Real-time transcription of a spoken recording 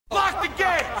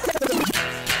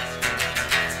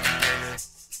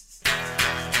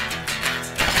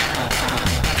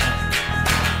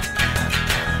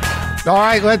All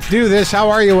right, let's do this. How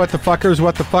are you, what the fuckers,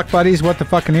 what the fuck buddies, what the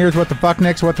fucking ears, what the fuck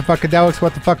nicks, what the fuckadelics,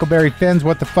 what the fuckleberry fins,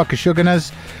 what the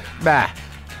fuckashuganas? Bah.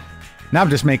 Now I'm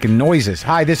just making noises.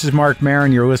 Hi, this is Marc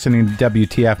Maron. You're listening to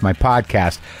WTF, my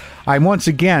podcast. I'm once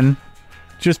again,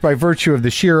 just by virtue of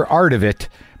the sheer art of it,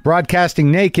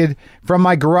 broadcasting naked from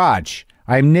my garage.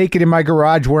 I'm naked in my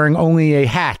garage wearing only a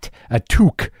hat, a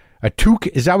toque. A toque,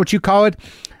 is that what you call it?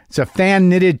 It's a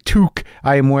fan-knitted toque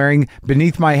I am wearing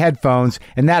beneath my headphones,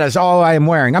 and that is all I am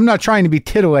wearing. I'm not trying to be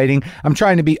titillating. I'm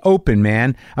trying to be open,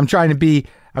 man. I'm trying to be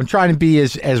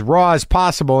as raw as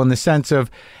possible in the sense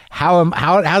of how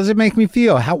does it make me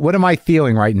feel? What am I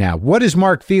feeling right now? What is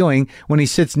Marc feeling when he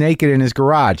sits naked in his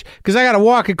garage? Because I got to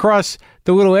walk across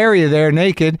the little area there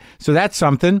naked, so that's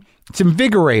something. It's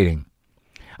invigorating.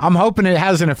 I'm hoping it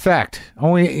has an effect,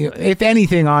 only if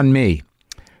anything, on me.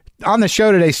 On the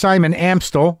show today, Simon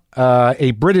Amstell,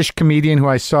 a British comedian who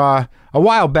I saw a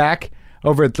while back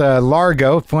over at the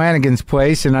Largo, Flanagan's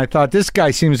place, and I thought this guy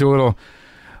seems a little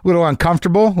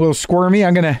uncomfortable, a little squirmy.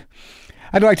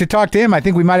 I'd like to talk to him. I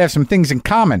think we might have some things in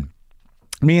common,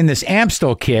 me and this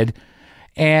Amstell kid,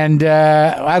 and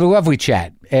I had a lovely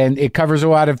chat, and it covers a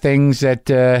lot of things that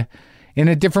in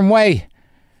a different way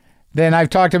than I've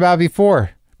talked about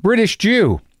before. British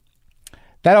Jew,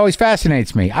 that always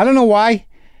fascinates me. I don't know why.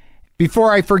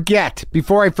 Before I forget,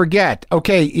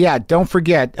 okay, yeah, don't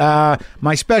forget,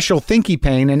 my special Thinky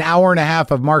Pain, an hour and a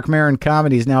half of Marc Maron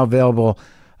comedy is now available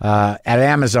at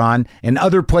Amazon and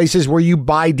other places where you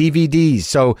buy DVDs,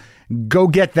 so go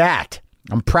get that.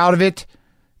 I'm proud of it.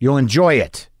 You'll enjoy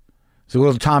it. It's a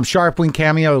little Tom Sharpling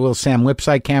cameo, a little Sam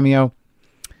Lipsyte cameo.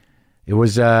 It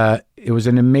was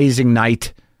an amazing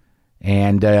night,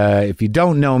 and if you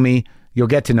don't know me, you'll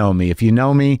get to know me. If you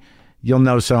know me, you'll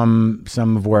know some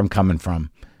of where I'm coming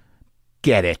from.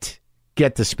 Get it.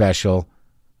 Get the special.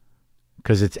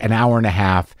 Because it's an hour and a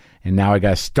half, and now I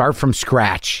got to start from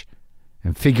scratch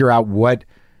and figure out what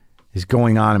is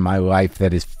going on in my life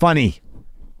that is funny.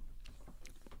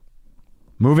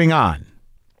 Moving on.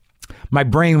 My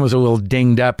brain was a little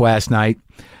dinged up last night.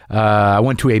 I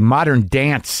went to a modern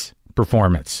dance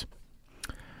performance.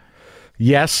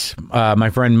 Yes,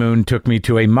 my friend Moon took me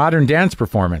to a modern dance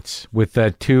performance with a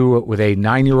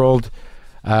 9-year-old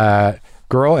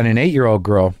girl and an 8-year-old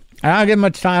girl. I don't get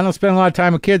much time. I don't spend a lot of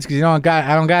time with kids because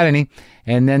I don't got any.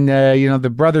 And then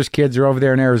the brothers' kids are over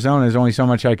there in Arizona. There's only so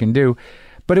much I can do.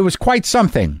 But it was quite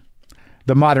something,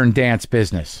 the modern dance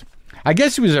business. I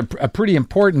guess he was a pretty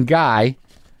important guy.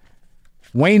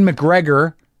 Wayne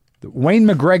McGregor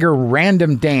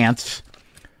Random Dance.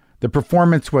 The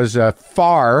performance was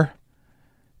far.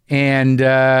 And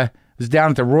it was down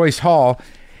at the Royce Hall.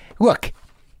 Look,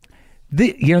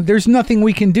 there's nothing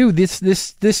we can do.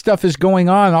 This stuff is going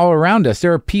on all around us.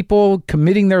 There are people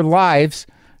committing their lives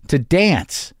to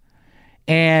dance.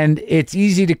 And it's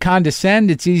easy to condescend.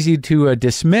 It's easy to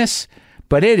dismiss.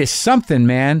 But it is something,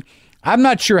 man. I'm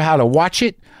not sure how to watch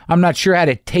it. I'm not sure how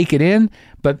to take it in.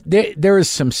 But there is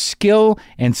some skill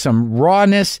and some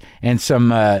rawness and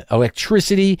some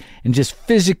electricity and just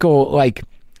physical,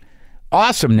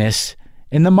 awesomeness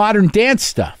in the modern dance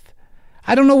stuff.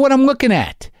 I don't know what I'm looking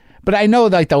at, but I know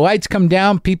the lights come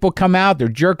down, people come out, they're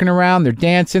jerking around, they're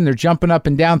dancing, they're jumping up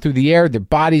and down through the air, their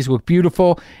bodies look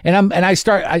beautiful, and I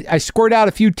squirt out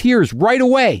a few tears right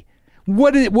away.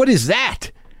 What is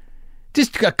that?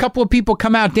 Just a couple of people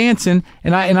come out dancing,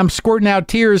 and I'm squirting out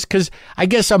tears because I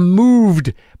guess I'm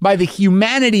moved by the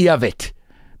humanity of it,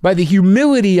 by the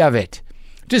humility of it.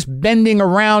 Just bending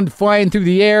around, flying through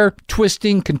the air,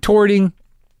 twisting, contorting,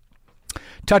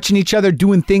 touching each other,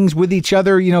 doing things with each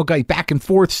other, back and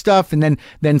forth stuff. And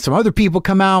then some other people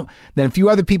come out, then a few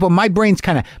other people. My brain's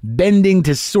kind of bending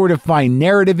to sort of find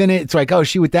narrative in it. It's like, oh, is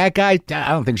she with that guy? I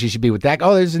don't think she should be with that guy.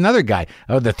 Oh, there's another guy.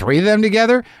 Oh, the three of them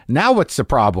together? Now what's the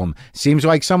problem? Seems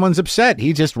like someone's upset.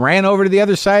 He just ran over to the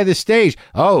other side of the stage.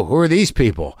 Oh, who are these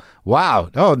people? Wow.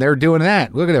 Oh, they're doing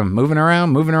that. Look at them moving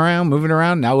around.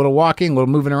 Now a little walking, a little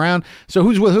moving around. So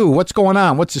who's with who? What's going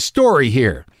on? What's the story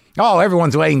here? Oh,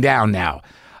 everyone's laying down now.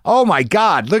 Oh my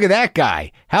God, look at that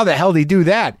guy. How the hell did he do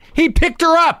that? He picked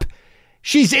her up.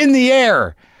 She's in the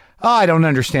air. Oh, I don't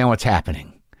understand what's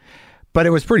happening. But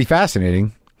it was pretty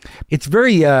fascinating. It's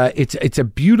very, it's a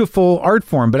beautiful art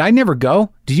form, but I never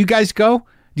go. Do you guys go?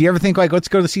 Do you ever think let's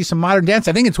go to see some modern dance?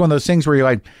 I think it's one of those things where you're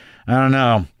like, I don't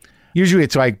know. Usually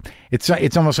it's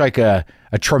almost like a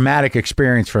traumatic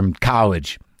experience from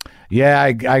college. Yeah,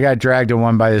 I got dragged to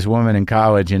one by this woman in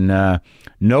college, and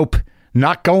nope,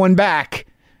 not going back.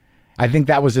 I think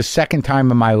that was the second time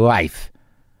in my life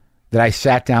that I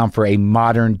sat down for a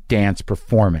modern dance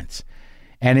performance.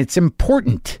 And it's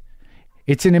important.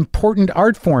 It's an important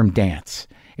art form, dance.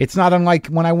 It's not unlike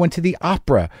when I went to the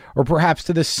opera or perhaps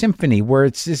to the symphony, where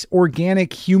it's this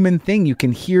organic human thing. You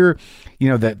can hear,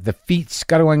 the feet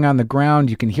scuttling on the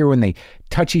ground. You can hear when they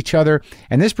touch each other.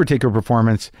 And this particular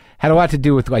performance had a lot to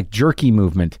do with like jerky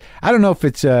movement. I don't know if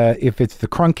it's the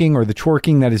crunking or the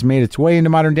twerking that has made its way into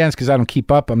modern dance, because I don't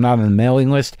keep up. I'm not on the mailing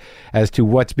list as to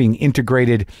what's being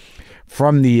integrated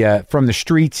from the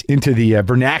streets into the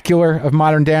vernacular of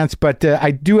modern dance. But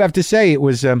I do have to say it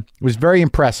was very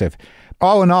impressive.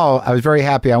 All in all, I was very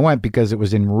happy I went because it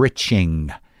was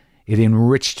enriching. It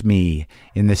enriched me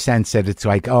in the sense that it's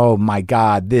like, oh my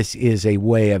God, this is a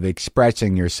way of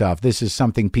expressing yourself. This is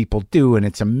something people do, and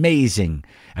it's amazing.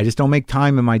 I just don't make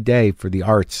time in my day for the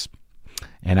arts.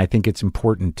 And I think it's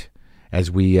important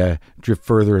as we drift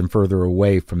further and further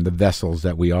away from the vessels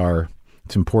that we are.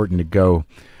 It's important to go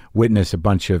witness a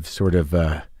bunch of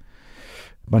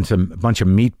bunch of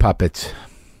meat puppets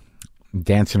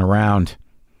dancing around,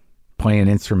 playing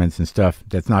instruments and stuff.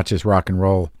 That's not just rock and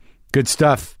roll. Good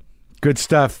stuff. Good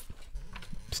stuff.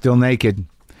 Still naked.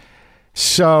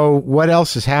 So what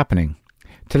else is happening?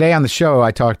 Today on the show,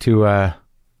 I talked to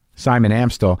Simon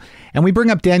Amstell, and we bring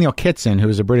up Daniel Kitson, who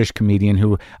is a British comedian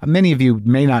who many of you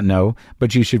may not know,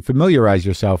 but you should familiarize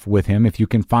yourself with him if you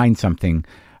can find something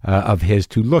of his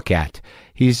to look at.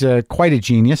 He's quite a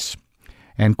genius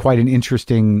and quite an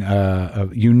interesting,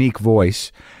 unique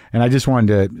voice. And I just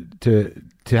wanted to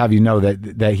have you know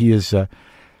that he is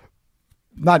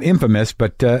not infamous,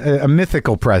 but a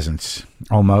mythical presence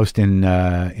almost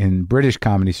in British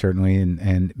comedy, certainly,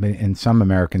 and some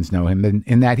Americans know him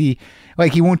in that he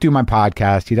won't do my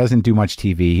podcast. He doesn't do much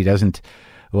TV. He doesn't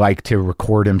like to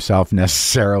record himself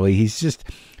necessarily. He's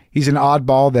an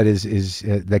oddball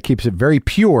that keeps it very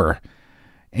pure.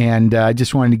 And I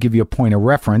just wanted to give you a point of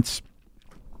reference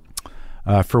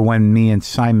for when me and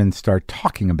Simon start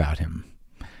talking about him.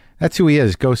 That's who he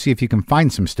is. Go see if you can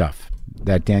find some stuff.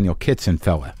 That Daniel Kitson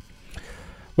fella.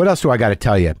 What else do I got to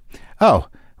tell you? Oh,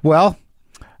 well,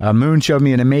 Moon showed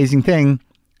me an amazing thing,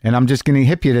 and I'm just going to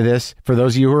hip you to this for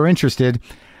those of you who are interested.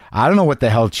 I don't know what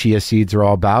the hell chia seeds are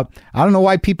all about. I don't know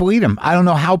why people eat them. I don't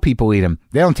know how people eat them.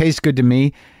 They don't taste good to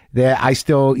me. I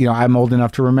still, I'm old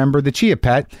enough to remember the Chia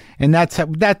Pet, and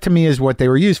that to me is what they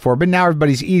were used for. But now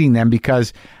everybody's eating them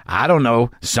because, I don't know,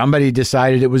 somebody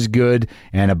decided it was good,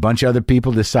 and a bunch of other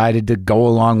people decided to go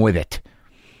along with it.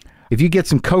 If you get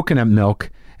some coconut milk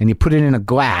and you put it in a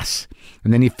glass,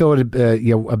 and then you fill it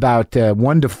about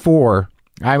 1 to 4,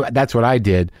 that's what I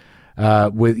did.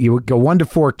 You would go 1 to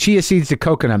 4 chia seeds to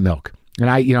coconut milk, and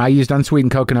I used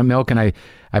unsweetened coconut milk, and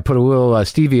I put a little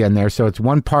stevia in there, so it's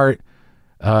 1 part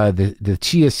the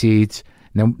chia seeds,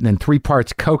 and then 3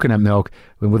 parts coconut milk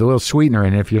with a little sweetener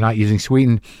in it if you're not using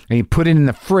sweetened, and you put it in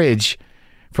the fridge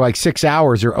for like 6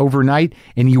 hours or overnight,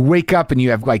 and you wake up and you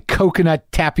have like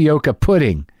coconut tapioca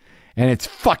pudding. And it's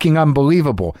fucking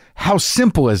unbelievable. How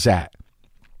simple is that?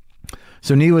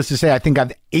 So needless to say, I think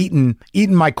I've eaten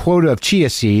my quota of chia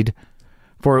seed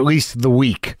for at least the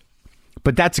week.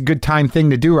 But that's a good time thing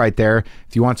to do right there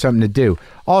if you want something to do.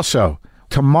 Also,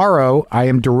 tomorrow I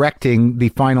am directing the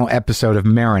final episode of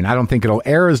Marin. I don't think it'll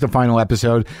air as the final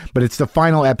episode, but it's the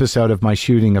final episode of my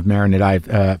shooting of Marin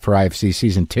for IFC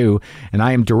Season 2. And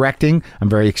I am directing. I'm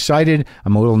very excited.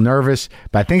 I'm a little nervous,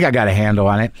 but I think I got a handle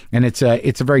on it. And it's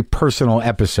a very personal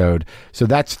episode. So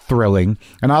that's thrilling.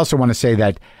 And I also want to say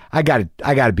that I got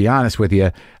to be honest with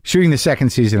you. Shooting the second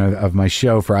season of my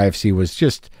show for IFC was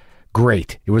just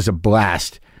great. It was a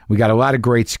blast. We got a lot of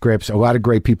great scripts. A lot of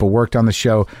great people worked on the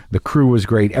show. The crew was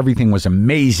great. Everything was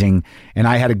amazing. And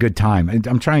I had a good time.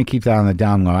 I'm trying to keep that on the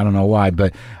down low. I don't know why,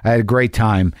 but I had a great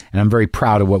time. And I'm very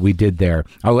proud of what we did there.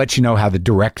 I'll let you know how the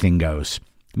directing goes.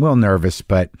 I'm a little nervous,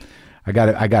 but I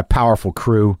got a powerful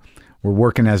crew. We're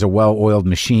working as a well-oiled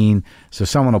machine. So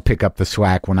someone will pick up the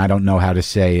slack when I don't know how to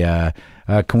say,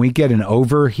 can we get an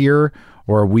over here?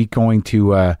 Or are we going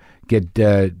to get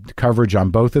coverage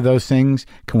on both of those things?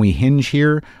 Can we hinge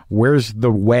here? Where's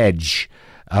the wedge?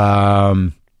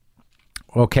 Okay,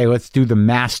 let's do the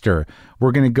master.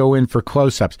 We're going to go in for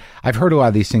close-ups. I've heard a lot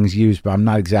of these things used, but I'm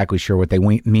not exactly sure what they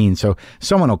mean. So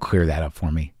someone will clear that up for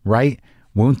me, right?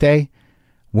 Won't they?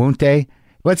 Won't they?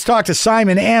 Let's talk to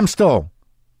Simon Amstell,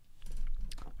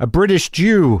 a British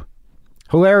Jew,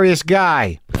 hilarious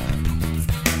guy.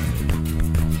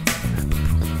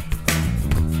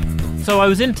 So I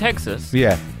was in Texas.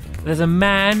 Yeah. There's a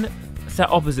man sat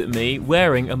opposite me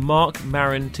wearing a Marc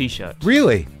Maron t-shirt.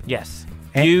 Really? Yes.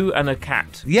 You and a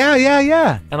cat.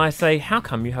 Yeah. And I say, how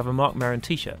come you have a Marc Maron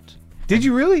t-shirt? Did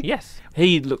you really? Yes.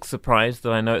 He looks surprised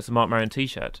that I know it's a Marc Maron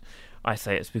t-shirt. I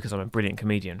say it's because I'm a brilliant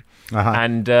comedian. Uh-huh.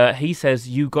 And he says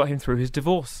you got him through his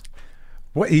divorce.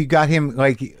 What, you got him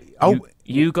like? Oh,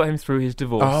 you got him through his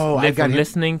divorce. Oh, I got him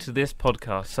listening to this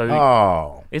podcast.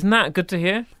 So, isn't that good to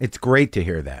hear? It's great to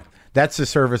hear that. That's the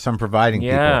service I'm providing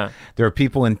Yeah. people. There are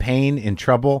people in pain, in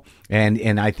trouble,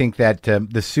 and I think that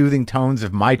the soothing tones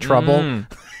of my trouble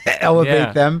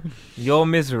elevate them. Your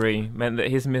misery meant that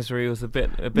his misery was a bit,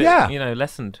 Yeah.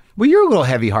 lessened. Well, you're a little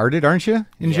heavy-hearted, aren't you?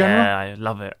 In general, Yeah, I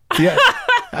love it. yeah.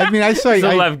 I mean, I saw. That's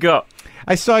all I've got.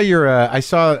 I saw your. I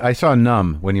saw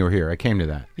Numb when you were here. I came to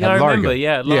that. Yeah, At I Largo. remember.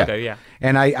 Yeah, Largo. Yeah.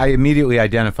 And I immediately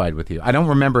identified with you. I don't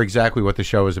remember exactly what the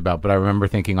show was about, but I remember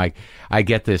thinking, like, I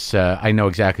get this. I know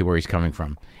exactly where he's coming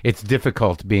from. It's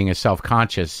difficult being as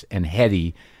self-conscious and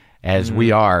heady as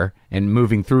we are and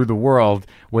moving through the world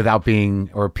without being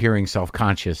or appearing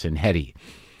self-conscious and heady.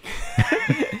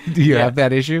 Do you have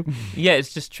that issue? Yeah,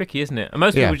 it's just tricky, isn't it? And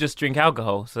most people just drink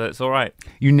alcohol, so it's all right.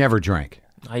 You never drank.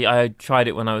 I tried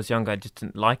it when I was younger. I just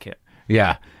didn't like it.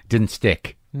 Yeah, didn't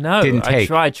stick. No, Didn't take.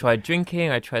 I tried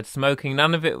drinking. I tried smoking.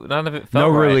 None of it felt No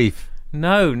right. relief.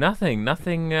 No, nothing.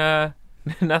 Nothing. The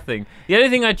only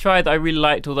thing I tried that I really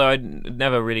liked, although I'd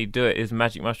never really do it, is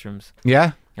magic mushrooms.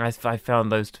 Yeah? I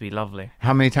found those to be lovely.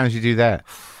 How many times you do that?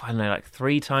 I don't know, like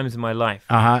 3 times in my life.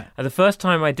 Uh-huh. And the first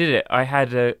time I did it, I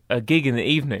had a gig in the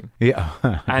evening, Yeah.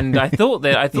 and I thought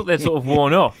they'd sort of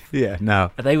worn off. Yeah, no.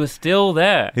 They were still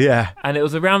there. Yeah. And it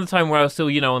was around the time where I was still,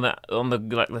 on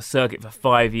the circuit for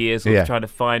 5 years, trying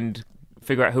to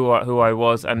figure out who I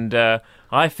was, and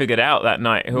I figured out that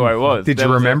night who I was. Did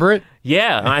you remember it?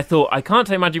 Yeah, and I thought, I can't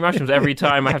take magic mushrooms every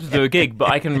time I have to do a gig, but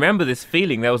I can remember this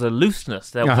feeling. There was a looseness,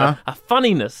 there was a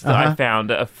funniness that I found,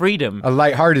 a freedom. A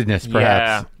lightheartedness,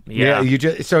 perhaps. Yeah.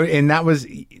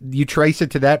 You trace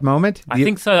it to that moment? I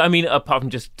think so. I mean, apart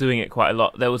from just doing it quite a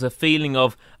lot, there was a feeling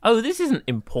of, oh, this isn't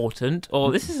important,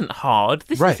 or this isn't hard.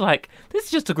 This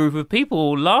is just a group of people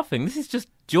all laughing. This is just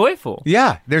joyful.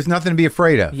 Yeah, there's nothing to be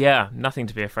afraid of. Yeah, nothing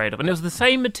to be afraid of. And it was the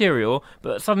same material,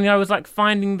 but suddenly I was like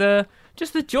finding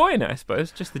just the joy in it, I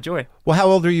suppose. Just the joy. Well, how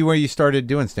old are you when you started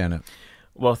doing stand-up?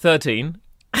 Well, 13.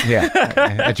 Yeah,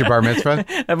 at your bar mitzvah?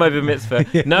 At my bar mitzvah.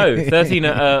 No, 13,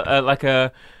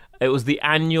 it was the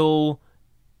annual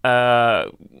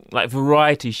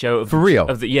variety show For real?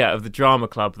 of the drama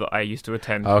club that I used to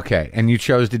attend. Okay, and you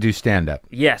chose to do stand-up.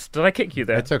 Yes. Did I kick you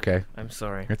there? That's okay. I'm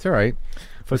sorry. It's all right.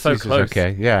 So close.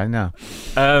 Okay, yeah, I know.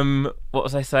 What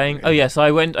was I saying? Oh, yeah, so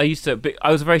I was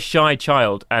a very shy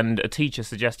child, and a teacher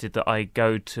suggested that I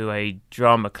go to a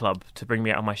drama club to bring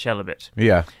me out of my shell a bit.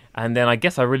 Yeah. And then I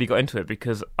guess I really got into it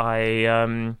because I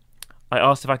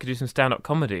asked if I could do some stand-up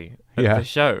comedy at the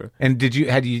show. And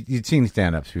you'd seen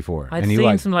stand-ups before? I'd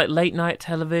seen some late night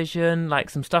television, like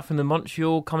some stuff from the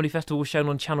Montreal Comedy Festival shown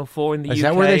on Channel 4 in the UK. Is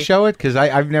that where they show it? Because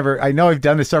I know I've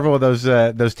done several of those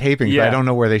tapings, but I don't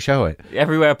know where they show it.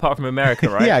 Everywhere apart from America,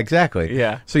 right? Yeah, exactly.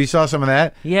 Yeah. So you saw some of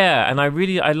that? Yeah, and I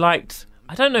liked,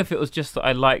 I don't know if it was just that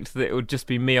I liked that it would just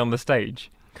be me on the stage.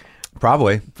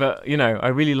 Probably. But, I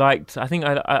really liked, I think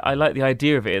I liked the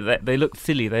idea of it. They looked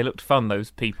silly, they looked fun,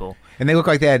 those people. And they look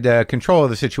like they had control of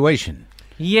the situation.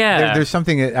 Yeah. There's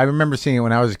something that I remember seeing it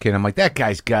when I was a kid. I'm like, that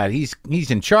guy's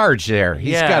he's in charge there.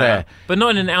 He's got a... But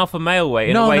not in an alpha male way,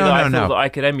 in a way that I thought that I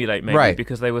could emulate, maybe, right.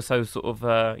 because they were so sort of,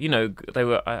 they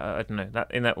were, I don't know,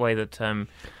 that in that way that...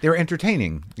 they were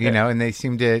entertaining, and they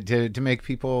seemed to make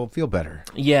people feel better.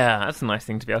 Yeah, that's a nice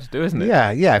thing to be able to do, isn't it?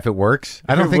 Yeah, if it works.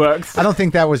 I don't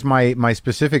think that was my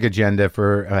specific agenda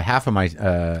for half of my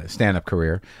stand-up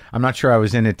career. I'm not sure I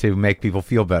was in it to make people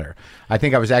feel better. I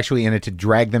think I was actually in it to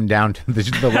drag them down to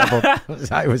the level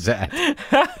I was at.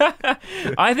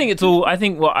 I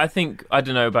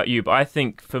don't know about you, but I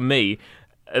think for me,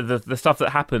 the stuff that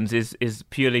happens is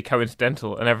purely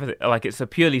coincidental and everything. Like, it's a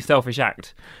purely selfish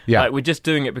act. Yeah, like, we're just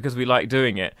doing it because we like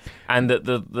doing it, and that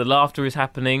the laughter is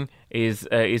happening is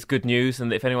good news.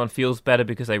 And if anyone feels better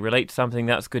because they relate to something,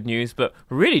 that's good news. But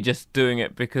we're really just doing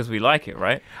it because we like it,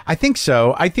 right? I think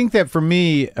so. I think that for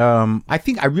me,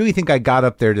 I really think I got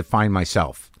up there to find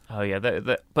myself. Oh yeah,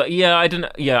 but yeah, I don't.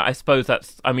 Yeah, I suppose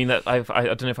that's. I mean, I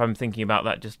don't know if I'm thinking about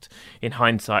that just in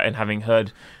hindsight and having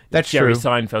heard Jerry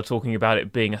Seinfeld talking about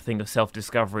it being a thing of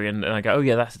self-discovery, and I go, oh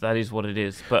yeah, that is what it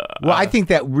is. But I think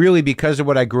that really because of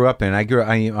what I grew up in. I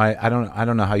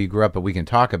don't know how you grew up, but we can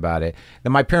talk about it. That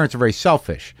my parents are very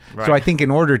selfish, right. So I think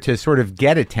in order to sort of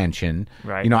get attention,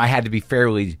 right. I had to be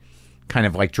fairly kind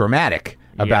of like dramatic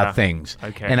about things.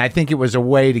 Okay. And I think it was a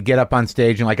way to get up on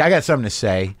stage and I got something to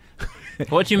say.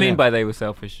 What do you mean by they were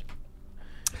selfish?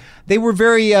 They were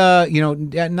very,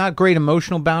 not great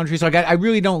emotional boundaries. Like I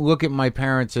really don't look at my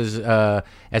parents as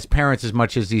parents as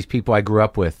much as these people I grew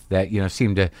up with that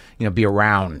seem to be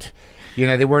around.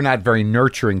 They were not very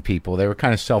nurturing people. They were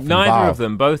kind of self-involved. Neither of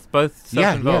them, both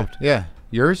self-involved. Yeah.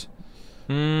 Yours?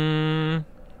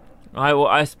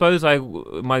 I suppose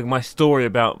my story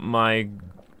about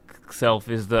myself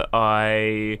is that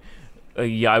I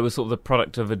was sort of the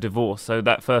product of a divorce. So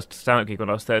that first stand-up gig when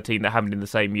I was 13, that happened in the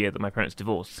same year that my parents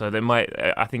divorced. So I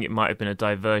think it might have been a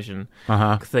diversion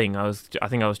thing. I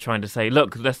think I was trying to say,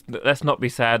 look, let's not be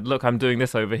sad. Look, I'm doing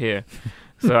this over here.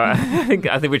 So I think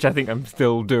I'm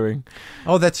still doing.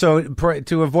 Oh, that's so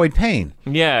to avoid pain.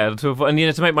 Yeah,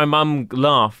 to make my mum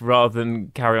laugh rather than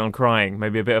carry on crying.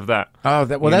 Maybe a bit of that. Oh,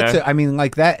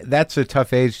 that's a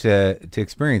tough age to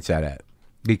experience that at,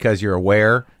 because you're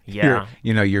aware. Yeah.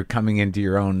 You're coming into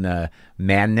your own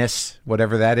madness,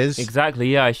 whatever that is.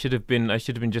 Exactly. Yeah, I should have been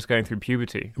just going through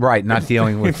puberty. Right, not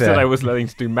dealing with. Instead, I was learning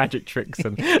to do magic tricks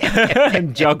and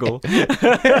and juggle, and,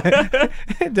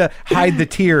 hide the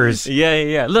tears.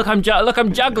 Yeah. Look, I'm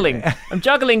juggling. I'm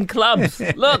juggling clubs.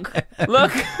 Look.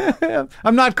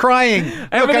 I'm not crying.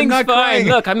 Everything's not fine. crying.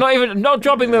 Look, I'm not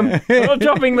dropping them. I'm not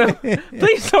dropping them.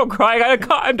 Please stop crying.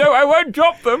 I won't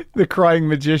drop them. The crying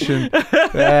magician.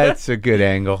 That's a good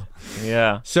angle.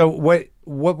 Yeah. So what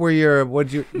were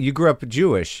you grew up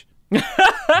Jewish? In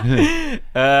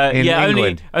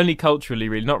England. Only culturally,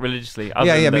 really, not religiously.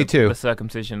 Me too. The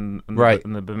circumcision and, right.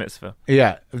 and the bar mitzvah.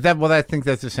 Yeah, I think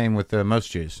that's the same with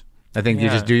most Jews. I think you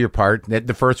just do your part.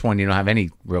 The first one you don't have any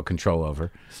real control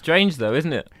over. Strange though,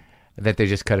 isn't it? That they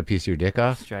just cut a piece of your dick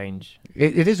off? Strange.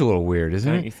 It is a little weird, isn't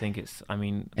it? Don't you think it's,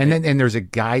 And there's a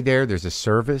guy there, there's a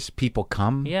service, people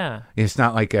come. Yeah. It's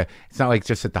not like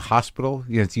just at the hospital.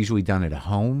 It's usually done at a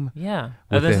home. Yeah.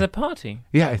 There's a party.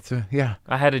 Yeah,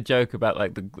 I had a joke about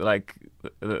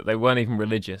they weren't even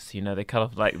religious, they cut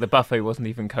off, the buffet wasn't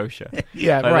even kosher.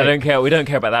 Yeah, right. We don't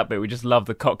care about that bit, we just love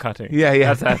the cock cutting. Yeah.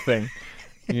 That's our thing.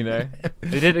 They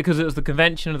did it because it was the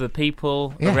convention of the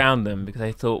people around them, because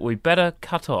they thought we better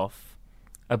cut off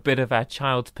a bit of our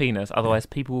child's penis, otherwise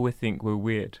people will think we're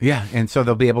weird. Yeah, and so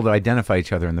they'll be able to identify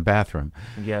each other in the bathroom.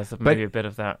 Yeah, so maybe a bit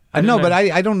of that. I know, but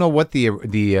I don't know what the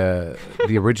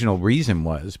original reason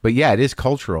was. But yeah, it is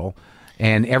cultural,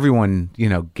 and everyone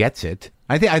gets it.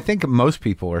 I think most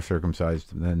people are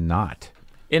circumcised than not.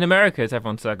 In America, is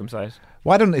everyone circumcised?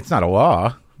 Well, it's not a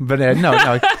law, but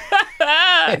no.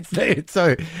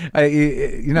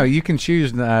 You can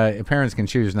choose. Parents can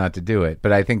choose not to do it,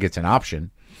 but I think it's an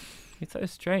option. It's so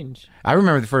strange. I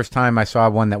remember the first time I saw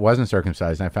one that wasn't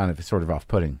circumcised, and I found it sort of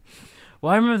off-putting.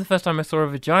 Well, I remember the first time I saw a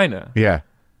vagina. Yeah.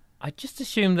 I just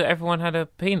assumed that everyone had a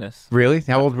penis. Really?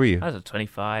 How old were you? I was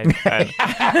 25. Such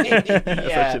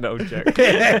an old joke.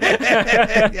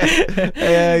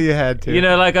 Yeah, you had to.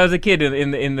 I was a kid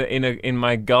in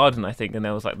my garden, I think, and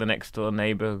there was the next door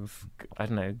neighbor's, I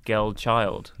don't know, girl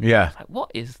child. Yeah.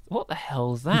 What the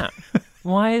hell's that?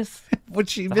 Why is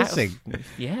what's she missing?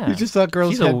 Yeah. You just thought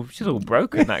girls she's all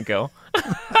broken, that girl.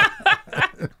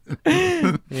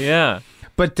 Yeah.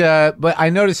 But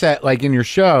I noticed that in your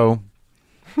show.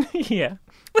 Yeah.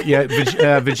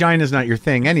 Vagina's not your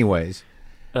thing anyways.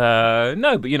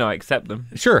 No, but I accept them.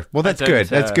 Sure. Well, that's good.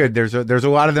 That's good. There's a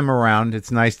lot of them around. It's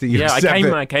nice that you accept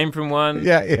it. I came from one.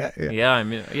 Yeah.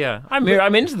 I'm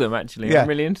into them actually. Yeah. I'm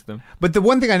really into them. But the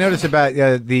one thing I noticed about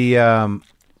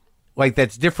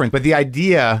that's different, but the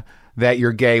idea that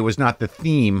you're gay was not the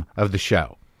theme of the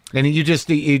show. And you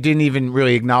didn't even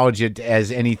really acknowledge it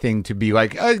as anything to be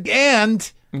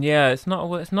and yeah, it's not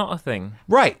a thing.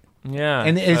 Right. Yeah.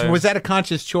 And was that a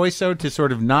conscious choice, though, to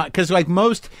sort of not... Because,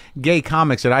 most gay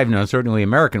comics that I've known, certainly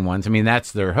American ones,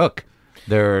 that's their hook.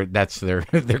 They're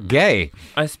gay.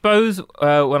 I suppose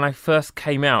when I first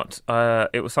came out,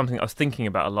 it was something I was thinking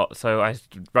about a lot, so I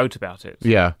wrote about it.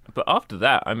 Yeah. But after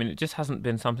that, it just hasn't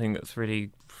been something that's really...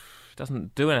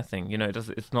 doesn't do anything,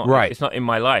 it's not right. It's not in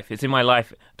my life. It's in my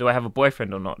life. Do I have a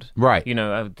boyfriend or not? Right.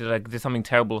 Did something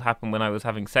terrible happen when I was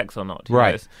having sex or not?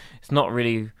 Right. It's not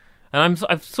really... And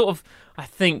I've sort of, I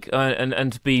think,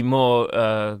 and to be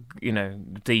more,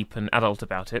 deep and adult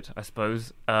about it, I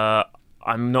suppose,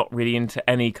 I'm not really into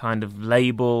any kind of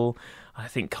label. I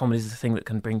think comedy is a thing that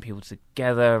can bring people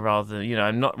together rather than,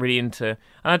 I'm not really into, and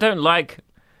I don't like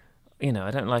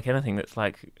anything that's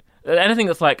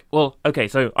well, okay,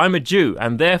 so I'm a Jew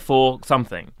and therefore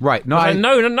something. Right.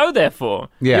 No, therefore.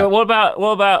 Yeah. What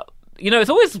about, it's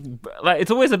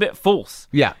always a bit false.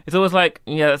 Yeah. It's always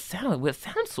it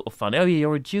sounds sort of funny. Oh, yeah,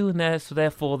 you're a Jew and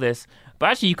therefore this. But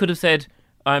actually, you could have said,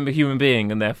 I'm a human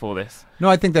being and therefore this. No,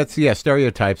 I think that's,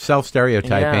 stereotypes.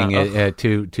 Self-stereotyping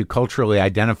to culturally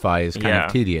identify is kind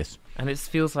of tedious. And it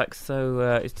feels like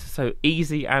it's so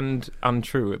easy and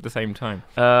untrue at the same time.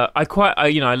 I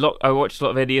watched a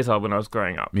lot of Eddie Izzard when I was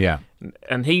growing up. Yeah.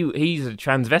 And he's a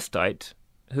transvestite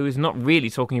who is not really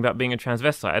talking about being a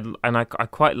transvestite. And I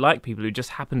quite like people who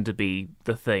just happen to be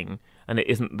the thing and it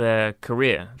isn't their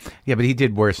career. Yeah, but he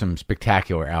did wear some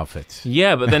spectacular outfits.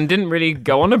 Yeah, but then didn't really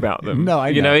go on about them. No,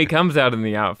 I know. You know, he comes out in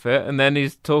the outfit, and then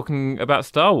he's talking about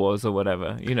Star Wars or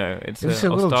whatever. You know, it's a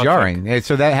little jarring. Trek.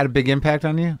 So that had a big impact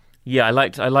on you? Yeah, I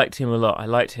liked him a lot. I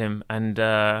liked him, and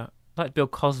I liked Bill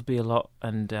Cosby a lot,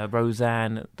 and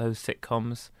Roseanne, those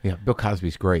sitcoms. Yeah, Bill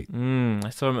Cosby's great. I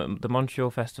saw him at the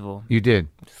Montreal Festival. You did?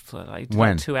 When?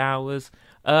 Like 2 hours.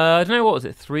 I don't know, what was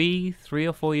it, three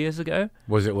or 4 years ago?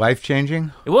 Was it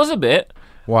life-changing? It was a bit.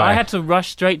 Why? I had to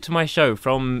rush straight to my show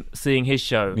from seeing his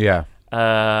show. Yeah.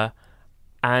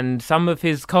 And some of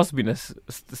his Cosbyness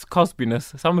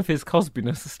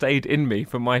stayed in me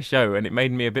from my show, and it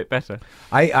made me a bit better.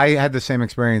 I had the same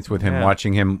experience with him,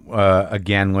 watching him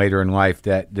again later in life,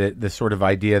 that the sort of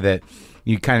idea that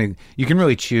you can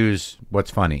really choose what's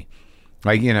funny.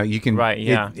 Like, you know, you can... Right,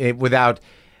 yeah. It without...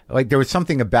 Like, there was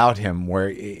something about him where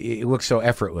it looks so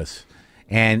effortless,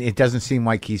 and it doesn't seem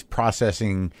like he's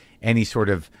processing any sort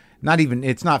of,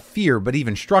 it's not fear, but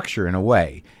even structure in a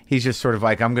way. He's just sort of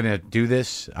like, I'm going to do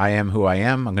this. I am who I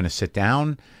am. I'm going to sit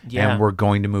down, and we're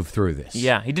going to move through this.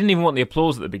 Yeah, he didn't even want the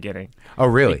applause at the beginning. Oh,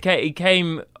 really? He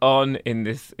came on in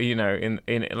this, you know, in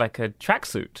like a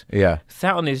tracksuit. Yeah.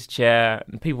 Sat on his chair,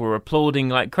 and people were applauding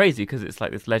like crazy because it's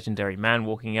like this legendary man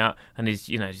walking out, and he's,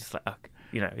 you know, just like...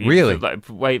 You know, he's really? Like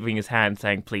waving his hand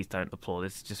saying, please don't applaud.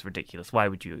 It's just ridiculous. Why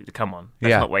would you? Come on.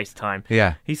 Let's not waste time.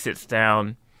 Yeah. He sits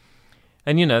down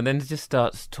and, you know, then just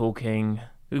starts talking.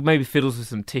 Maybe fiddles with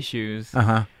some tissues.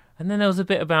 Uh-huh. And then there was a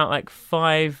bit about like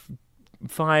five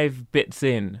bits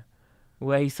in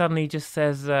where he suddenly just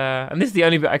says, and this is the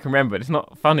only bit I can remember. It's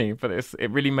not funny, but it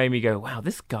really made me go, wow,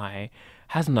 this guy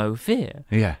has no fear.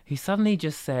 Yeah. He suddenly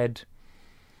just said,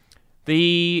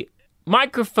 the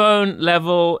microphone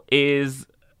level is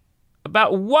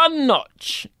about 1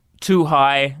 notch too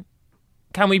high.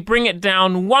 Can we bring it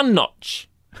down 1 notch?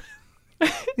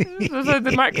 So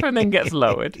the microphone then gets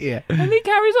lowered. Yeah. And he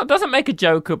carries on. Doesn't make a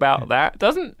joke about that.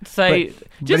 Doesn't say,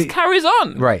 carries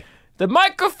on. Right. The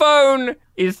microphone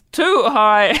is too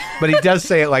high. But he does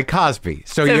say it like Cosby.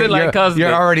 So Cosby.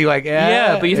 You're already like,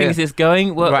 yeah, but you think, is this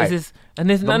going? Well, right. Is this... And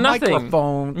there's the nothing.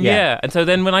 Microphone. Yeah. And so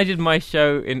then when I did my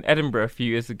show in Edinburgh a few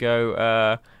years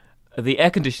ago, the air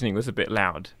conditioning was a bit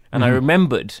loud. And I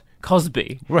remembered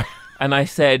Cosby. Right. And I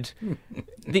said,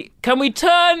 can we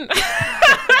turn...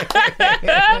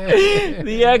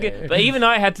 But even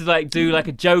I had to like do like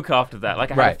a joke after that.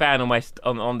 Like I had a fan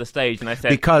on the stage, and I said...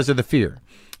 Because of the fear.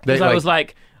 Because I was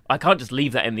like, I can't just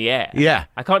leave that in the air. Yeah.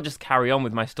 I can't just carry on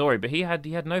with my story. But he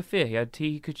had no fear.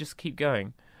 He could just keep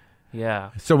going. Yeah.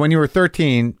 So when you were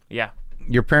 13,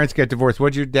 your parents get divorced.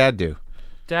 What did your dad do?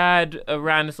 Dad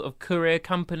ran a sort of courier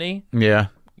company. Yeah.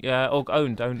 Yeah, or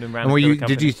owned and ran. And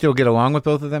did you still get along with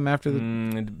both of them after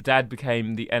Dad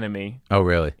became the enemy. Oh,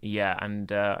 really? Yeah,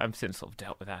 and I've since sort of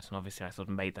dealt with that, and obviously I sort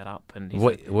of made that up. And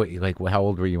how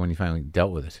old were you when you finally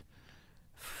dealt with it?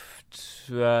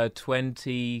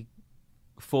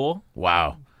 24.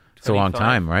 Wow, it's a long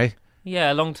time, right?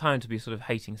 Yeah, a long time to be sort of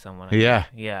hating someone.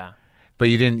 Yeah. But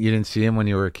you didn't see him when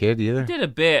you were a kid either? I did a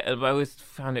bit, but I always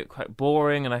found it quite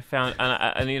boring, and I found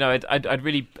and you know I'd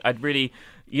really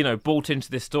you know bought into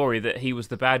this story that he was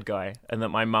the bad guy and that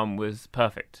my mum was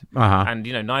perfect. And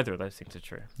you know neither of those things are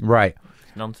true. Right.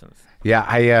 It's nonsense.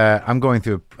 Yeah, I'm going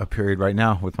through a period right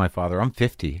now with my father. I'm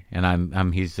 50, and I'm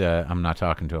not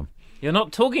talking to him. You're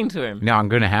not talking to him? No, I'm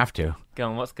going to have to. Go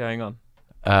on, what's going on?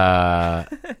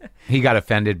 He got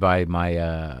offended by my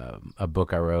a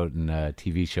book I wrote and a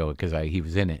TV show because he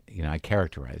was in it. You know, I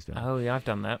characterized him. Oh yeah, I've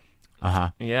done that.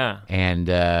 Yeah. And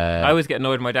I always get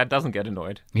annoyed when my dad doesn't get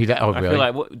annoyed. Really? I feel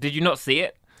like, did you not see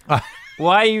it?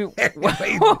 Why are you?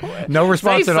 No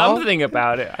response at all. Say something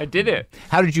about it. I did it.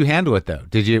 How did you handle it though?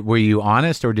 Were you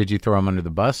honest or did you throw him under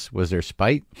the bus? Was there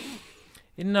spite?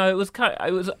 No, it was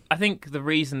I think the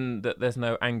reason that there's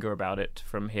no anger about it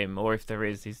from him, or if there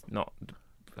is, he's not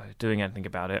doing anything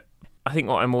about it. I think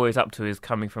what I'm always up to is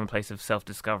coming from a place of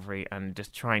self-discovery and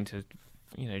just trying to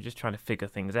figure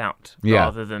things out,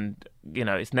 rather than, you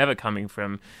know, it's never coming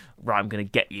from, right, I'm going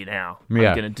to get you now. I'm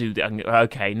going to do that.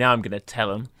 Okay, now I'm going to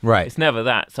tell him. Right. It's never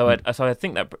that. So I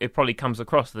think that it probably comes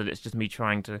across that it's just me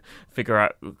trying to figure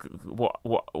out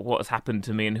what's happened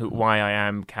to me and why I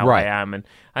am how I am,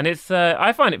 and it's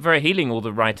I find it very healing, all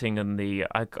the writing and the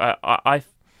I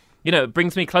you know, it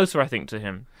brings me closer, I think, to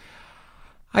him.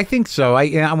 I think so.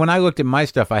 When I looked at my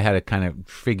stuff, I had to kind of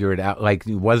figure it out. Like,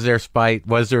 was there spite?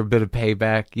 Was there a bit of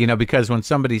payback? You know, because when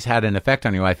somebody's had an effect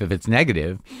on your life, if it's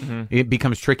negative, it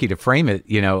becomes tricky to frame it.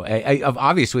 You know,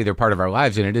 obviously they're part of our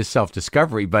lives, and it is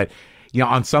self-discovery. But, you know,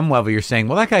 on some level, you're saying,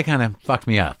 well, that guy kind of fucked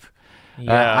me up.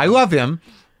 Yeah. I love him,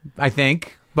 I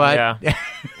think. But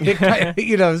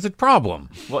it's a problem.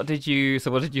 What did you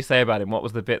say about him? What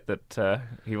was the bit that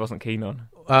he wasn't keen on?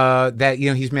 That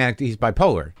he's manic, he's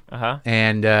bipolar,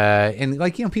 and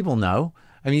people know.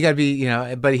 I mean, you got to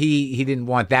be but he didn't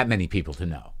want that many people to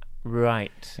know.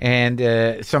 Right. And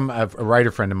a writer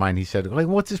friend of mine, he said, like,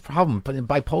 what's his problem? But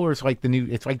bipolar is like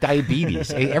it's like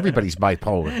diabetes. Everybody's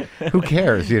bipolar. Who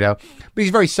cares, But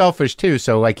he's very selfish too.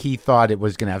 So like he thought it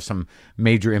was going to have some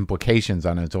major implications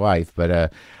on his life.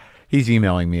 But he's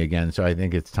emailing me again, so I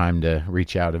think it's time to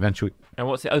reach out eventually. And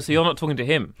what's it? Oh, so you're not talking to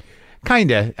him?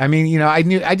 Kinda. I mean,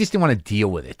 I just didn't want to deal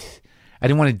with it. I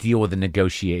didn't want to deal with the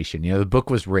negotiation. The book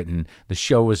was written, the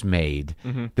show was made.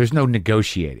 Mm-hmm. There's no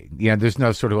negotiating. There's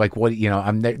no sort of like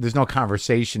there's no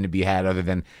conversation to be had other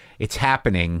than it's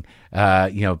happening.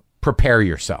 Prepare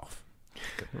yourself.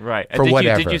 Right. For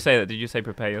whatever. Did you say that? Did you say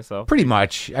prepare yourself? Pretty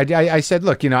much. I said,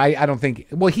 look, I don't think.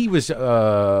 Well, he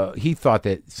thought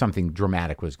that something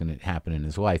dramatic was going to happen in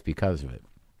his life because of it.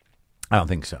 I don't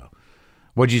think so.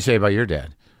 What did you say about your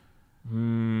dad?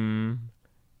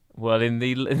 Well, in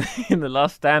the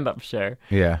last stand-up show,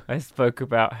 I spoke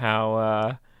about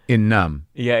how in Numb,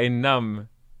 in Numb,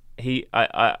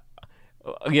 I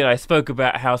spoke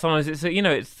about how sometimes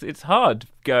it's hard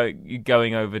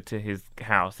going over to his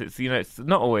house. It's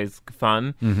not always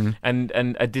fun, and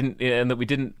that we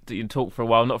didn't talk for a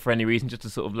while, not for any reason, just a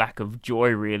sort of lack of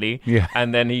joy, really. Yeah.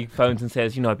 And then he phones and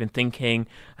says, I've been thinking,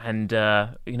 and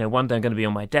one day I'm going to be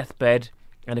on my deathbed,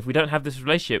 and if we don't have this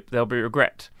relationship, there'll be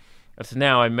regret. So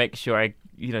now I make sure I,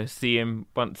 see him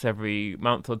once every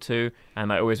month or two,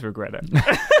 and I always regret it.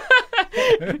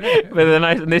 But then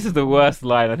and this is the worst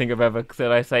line I think I've ever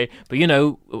said. I say, but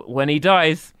when he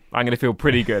dies, I'm going to feel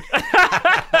pretty good.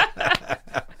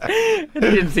 He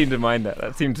didn't seem to mind that.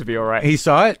 That seemed to be all right. He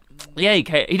saw it? Yeah, he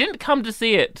came. He didn't come to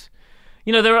see it.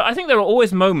 I think there are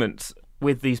always moments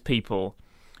with these people.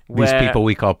 These people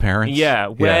we call parents? Yeah,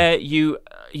 where you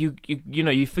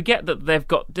forget that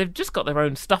they've just got their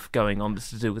own stuff going on that's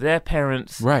to do with their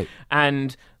parents. Right.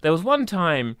 And there was one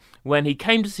time when he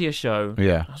came to see a show.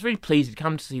 Yeah. I was really pleased he'd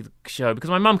come to see the show because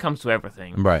my mum comes to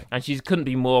everything. Right. And she couldn't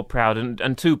be more proud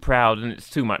and too proud, and it's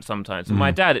too much sometimes. And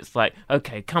my dad, it's like,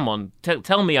 okay, come on,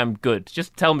 tell me I'm good.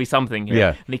 Just tell me something here.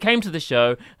 Yeah. And he came to the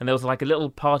show, and there was like a little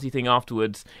party thing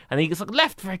afterwards, and he just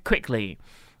left very quickly.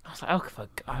 I was like, oh,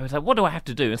 fuck. I was like, what do I have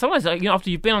to do? And sometimes,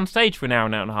 after you've been on stage for an hour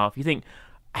and a half, you think,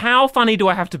 how funny do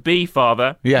I have to be,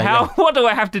 Father? Yeah. What do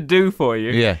I have to do for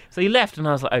you? Yeah. So he left, and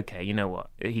I was like, okay, you know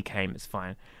what? He came, it's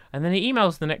fine. And then he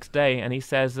emails the next day, and he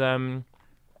says, I'm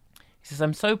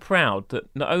so proud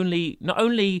that not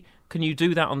only can you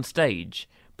do that on stage,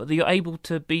 but that you're able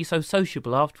to be so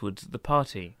sociable afterwards at the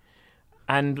party.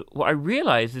 And what I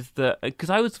realised is that, because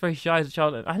I was very shy as a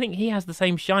child, I think he has the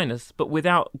same shyness, but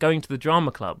without going to the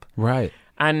drama club. Right.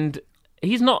 And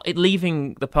he's not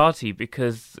leaving the party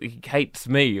because he hates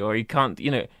me or he can't,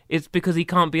 it's because he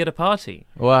can't be at a party.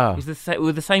 Wow. He's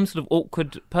with the same sort of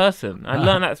awkward person. I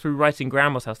learned that through writing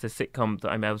Grandma's House, this sitcom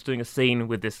that I was doing a scene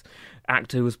with this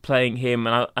actor who was playing him,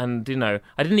 and I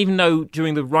didn't even know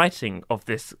during the writing of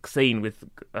this scene with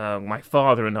my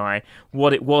father and I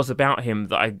what it was about him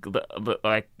that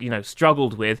I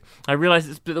struggled with. I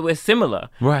realised that we're similar.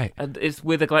 Right. And it's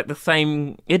with the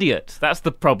same idiot. That's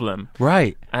the problem.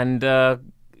 Right. And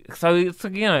so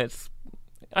it's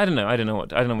I don't know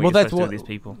what you're supposed to do with these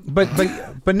people. But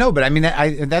I mean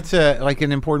that's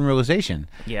an important realization.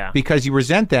 Yeah. Because you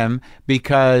resent them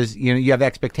because you have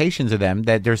expectations of them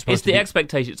that they're supposed to be. It's the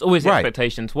expectations. It's always the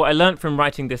expectations. What I learned from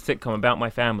writing this sitcom about my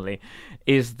family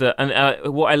is that,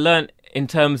 and what I learned in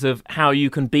terms of how you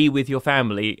can be with your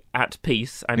family at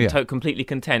peace and completely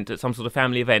content at some sort of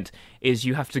family event, is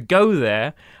you have to go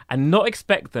there and not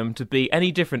expect them to be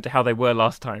any different to how they were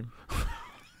last time.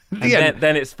 And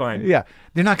then it's fine. Yeah,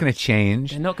 they're not going to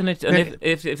change. They're not going to. And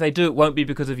if they do, it won't be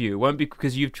because of you. It won't be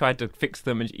because you've tried to fix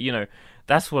them. And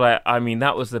that's what I mean.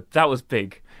 That was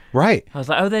big. Right. I was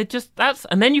like, that's,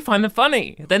 and then you find them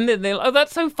funny. Then they're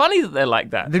that's so funny that they're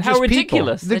like that. They're how just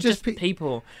ridiculous. People. They're just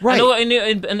people. Right.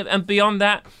 And beyond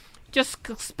that, just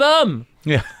sperm.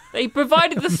 Yeah. They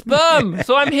provided the sperm,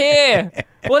 so I'm here.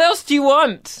 What else do you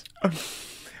want?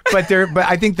 But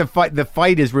I think the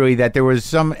fight is really that there was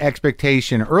some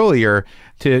expectation earlier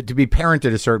to be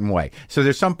parented a certain way. So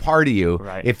there's some part of you,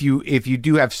 right. if you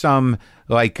do have some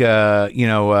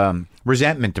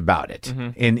resentment about it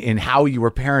in how you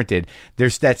were parented,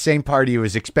 there's that same part of you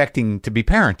is expecting to be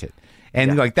parented,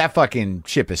 and that fucking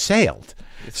ship has sailed.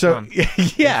 It's gone.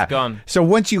 Yeah, it's gone. So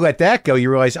once you let that go, you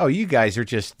realize, oh, you guys are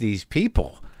just these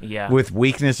people. Yeah. With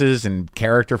weaknesses and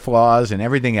character flaws and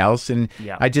everything else, and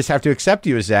I just have to accept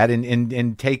you as that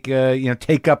and take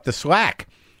up the slack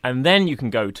And then you can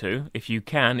go to, if you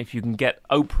can get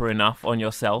Oprah enough on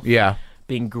yourself. Yeah.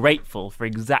 Being grateful for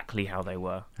exactly how they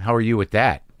were. How are you with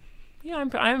that? Yeah,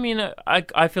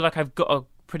 I feel like I've got a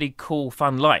pretty cool,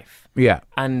 fun life. Yeah.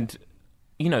 And,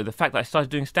 the fact that I started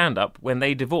doing stand-up when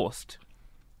they divorced,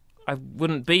 I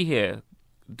wouldn't be here.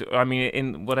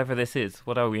 In whatever this is.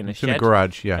 What are we, in a shed? In a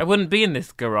garage, yeah. I wouldn't be in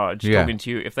this garage talking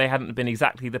to you if they hadn't been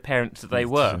exactly the parents that they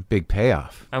were. A big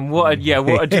payoff. And what a dream.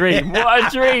 What a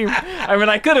dream.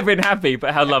 I could have been happy,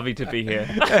 but how lovely to be here.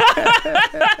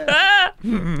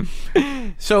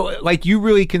 So, you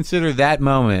really consider that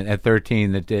moment at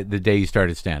 13 the day you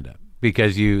started stand-up?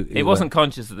 Because it wasn't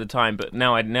conscious at the time, but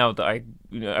now that I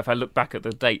if I look back at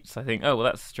the dates, I think, oh, well,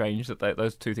 that's strange that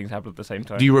those two things happened at the same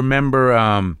time. Do you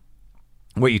remember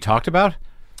what you talked about?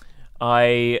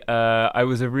 I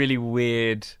was a really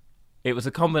weird... It was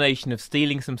a combination of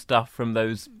stealing some stuff from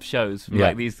those shows,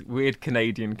 from these weird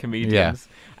Canadian comedians,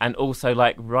 and also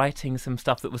writing some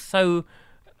stuff that was so...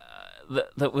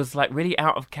 that was really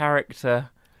out of character.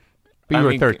 But you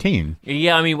were 13.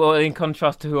 Yeah, in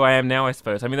contrast to who I am now, I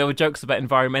suppose. There were jokes about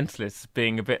environmentalists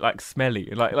being a bit smelly,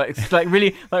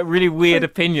 really weird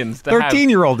opinions.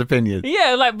 13-year-old opinions.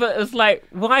 Yeah, but it was why?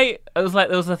 It was there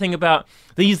was a thing about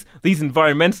these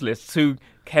environmentalists who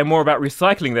care more about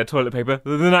recycling their toilet paper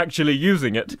than actually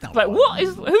using it. Who's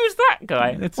that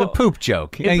guy? It's a poop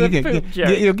joke. It's a poop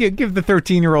joke. Give the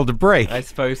 13-year-old a break. I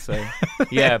suppose so.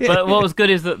 Yeah, but what was good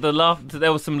is that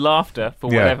there was some laughter for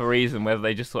whatever reason, whether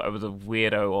they just thought I was a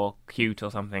weirdo or cute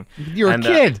or something. You're a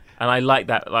kid. And I like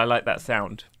that. I like that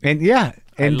sound. And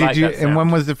and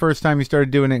when was the first time you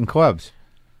started doing it in clubs?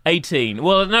 18.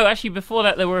 Well, no, actually, before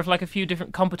that, there were a few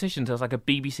different competitions. There was a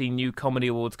BBC New Comedy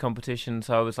Awards competition,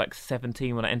 so I was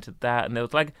 17 when I entered that, and there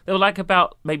were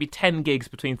about maybe 10 gigs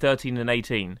between 13 and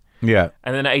 18. Yeah.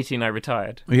 And then at 18, I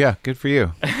retired. Yeah, good for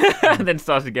you. And then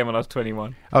started again when I was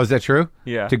 21. Oh, is that true?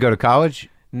 Yeah. To go to college?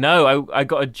 No, I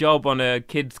got a job on a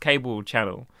kids' cable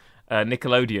channel,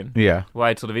 Nickelodeon. Yeah. Where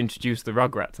I'd sort of introduced the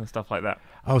Rugrats and stuff like that.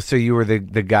 Oh, so you were the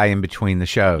guy in between the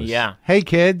shows. Yeah. Hey,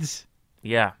 kids.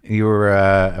 Yeah. You were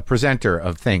a presenter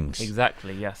of things.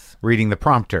 Exactly, yes. Reading the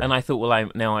prompter. And I thought, well,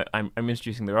 I'm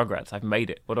introducing the Rugrats. I've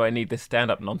made it. What do I need this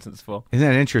stand-up nonsense for? Isn't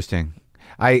that interesting?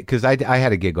 Because I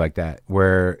had a gig like that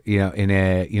where,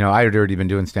 I had already been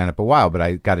doing stand-up a while, but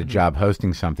I got a job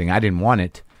hosting something. I didn't want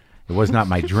it. It was not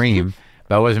my dream.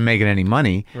 But I wasn't making any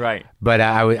money. Right. But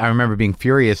I remember being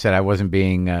furious that I wasn't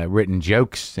being written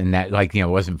jokes and that, it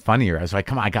wasn't funnier. I was like,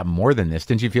 come on, I got more than this.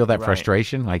 Didn't you feel that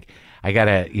frustration? I got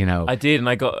to, I did, and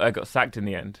I got sacked in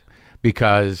the end.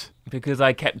 Because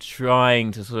I kept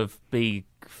trying to sort of be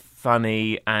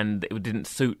funny, and it didn't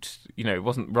suit, it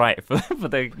wasn't right for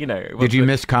the, Did you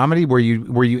miss comedy? Were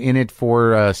you in it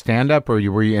for stand-up, or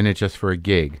were you in it just for a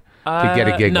gig? To get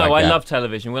a gig no, like that? I love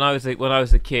television. When I was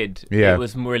a kid, it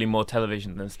was really more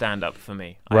television than stand-up for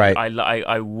me. Right.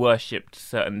 I worshipped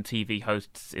certain TV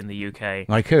hosts in the UK.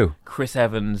 Like who? Chris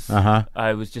Evans. Uh-huh.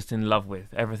 I was just in love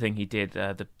with everything he did.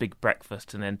 The Big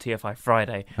Breakfast, and then TFI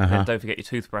Friday, and then Don't Forget Your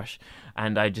Toothbrush.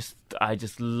 And I just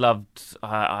loved.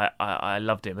 I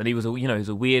loved him, and he was he was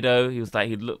a weirdo.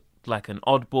 He looked like an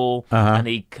oddball, and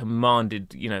he commanded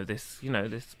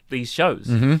these shows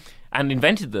and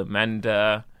invented them,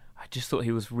 and I just thought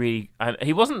he was really...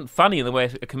 he wasn't funny in the way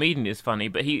a comedian is funny,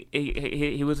 but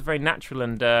he was very natural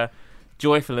and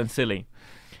joyful and silly.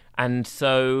 And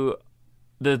so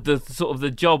the sort of the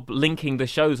job linking the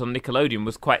shows on Nickelodeon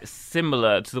was quite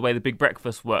similar to the way the Big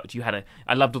Breakfast worked.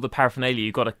 I loved all the paraphernalia.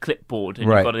 You got a clipboard and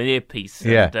you got an earpiece.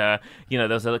 And, there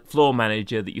was a floor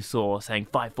manager that you saw saying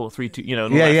 5, 4, 3, 2, and all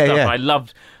that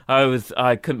stuff. Yeah.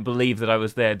 I couldn't believe that I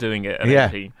was there doing it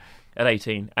at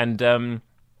 18. And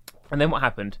then what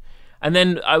happened? And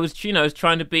then I was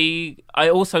trying to be... I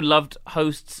also loved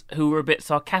hosts who were a bit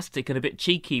sarcastic and a bit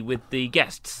cheeky with the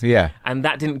guests. Yeah. And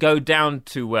that didn't go down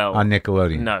too well. On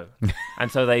Nickelodeon. No.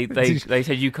 And so they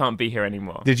said, you can't be here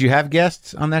anymore. Did you have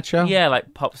guests on that show? Yeah,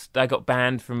 I got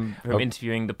banned from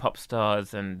interviewing the pop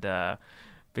stars, and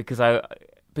because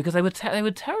they were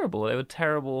terrible. They were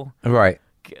terrible. Right.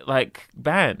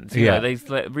 Bands.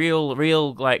 They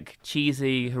real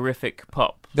cheesy, horrific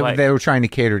pop. They were trying to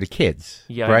cater to kids.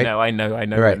 Yeah, right? I know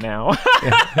right. it now.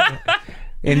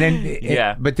 And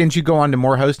then, but didn't you go on to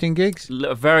more hosting gigs?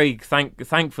 Very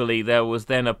thankfully, there was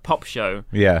then a pop show.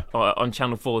 Yeah. On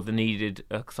Channel 4 that needed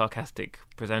a sarcastic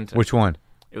presenter. Which one?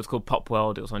 It was called Pop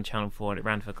World. It was on Channel 4, and it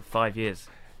ran for 5 years.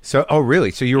 So,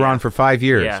 really? So you were on for 5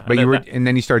 years, but and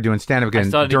then you started doing stand-up again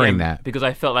during that, because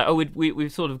I felt like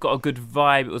we've sort of got a good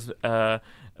vibe. It was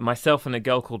myself and a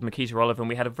girl called Makita Oliver, and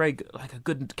we had a very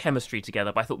good chemistry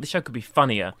together. But I thought the show could be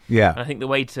funnier. Yeah, and I think the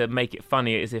way to make it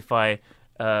funnier is if I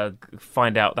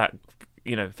find out that,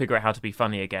 figure out how to be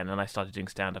funny again, and I started doing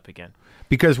stand-up again.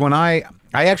 Because when I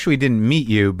actually didn't meet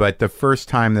you, but the first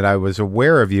time that I was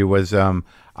aware of you was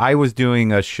I was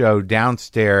doing a show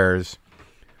downstairs,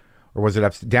 or was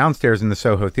it downstairs in the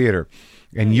Soho Theater,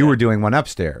 and you were doing one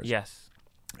upstairs. Yes.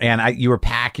 And you were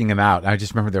packing them out. I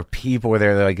just remember there were people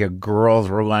there, like girls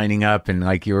were lining up, and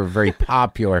like you were very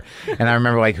popular. And I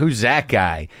remember like, who's that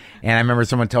guy? And I remember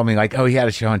someone told me like, oh, he had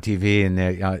a show on TV, and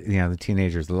the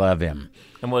teenagers love him.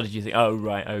 And what did you think? Oh,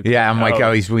 right, okay. Yeah, I'm like,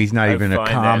 he's not even a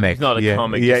comic. He's not a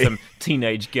comic. Just some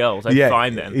teenage girls.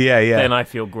 Fine then. Yeah. Then I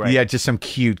feel great. Yeah, just some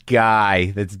cute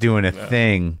guy that's doing a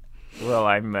thing. Well,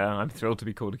 I'm thrilled to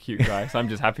be called a cute guy, so I'm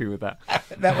just happy with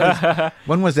that.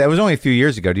 When was that? It was only a few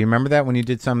years ago. Do you remember that when you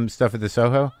did some stuff at the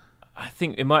Soho? I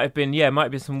think it might have been. Yeah, it might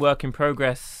have been some work in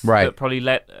progress. Right. That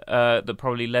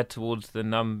probably led towards the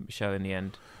Numb show in the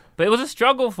end. But it was a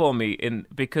struggle for me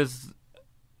because.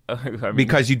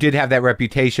 Because you did have that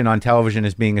reputation on television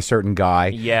as being a certain guy.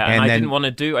 Yeah, and I didn't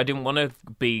want to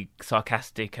be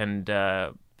sarcastic and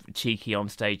cheeky on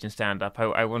stage and stand up.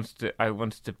 I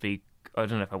wanted to be. I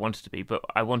don't know if I wanted to be, but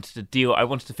I wanted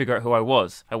to figure out who I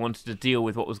was. I wanted to deal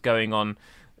with what was going on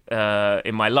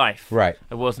in my life. Right.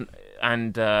 I wasn't,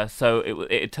 and so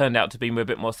it turned out to be a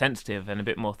bit more sensitive and a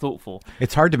bit more thoughtful.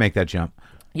 It's hard to make that jump.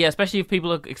 Yeah, especially if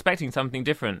people are expecting something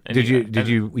different. And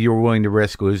you were willing to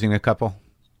risk losing a couple?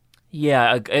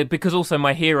 Yeah, because also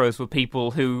my heroes were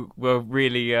people who were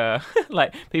really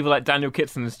like people like Daniel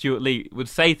Kitson and Stuart Lee would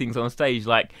say things on stage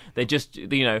like they just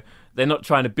they're not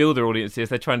trying to build their audiences,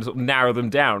 they're trying to sort of narrow them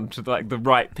down to like the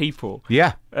right people.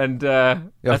 Yeah. And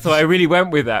that's why I really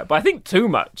went with that. But I think too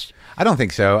much. I don't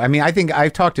think so. I mean, I think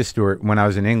I've talked to Stuart when I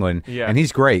was in England, and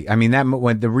he's great. I mean,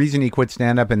 the reason he quit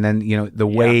stand-up and then, the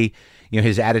way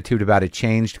his attitude about it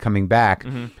changed coming back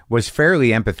was fairly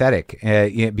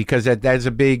empathetic because that's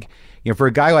a big, for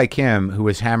a guy like him who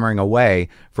was hammering away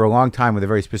for a long time with a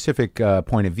very specific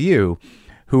point of view,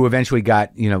 who eventually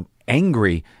got,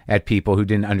 angry at people who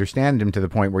didn't understand him to the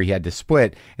point where he had to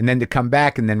split, and then to come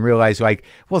back and then realize like,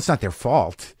 well, it's not their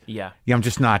fault. Yeah.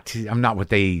 I'm not what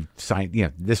they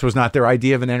signed. This was not their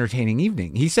idea of an entertaining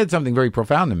evening. He said something very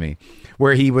profound to me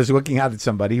where he was looking out at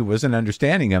somebody who wasn't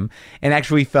understanding him and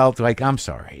actually felt like, I'm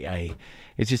sorry.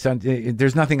 It's just,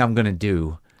 there's nothing I'm going to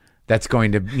do that's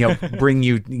going to, bring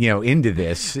you, into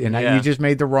this. And you just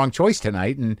made the wrong choice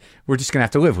tonight, and we're just going to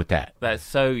have to live with that. That's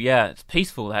so, it's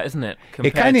peaceful, that, isn't it?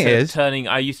 It kind of is.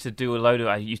 I used to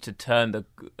turn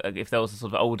if there was a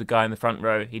sort of older guy in the front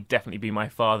row, he'd definitely be my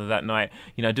father that night.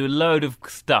 Do a load of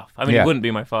stuff. I mean, he wouldn't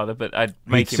be my father, but I'd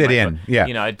make him sit in. Yeah.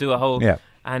 I'd do a whole... Yeah.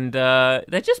 And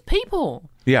they're just people.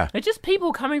 Yeah. They're just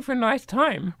people coming for a nice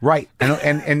time. Right.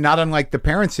 And not unlike the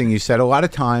parents thing you said, a lot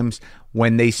of times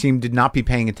when they seem to not be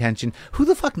paying attention, who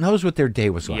the fuck knows what their day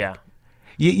was like? Yeah.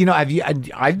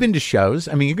 I've been to shows.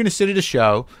 I mean, you're going to sit at a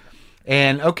show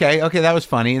and okay, that was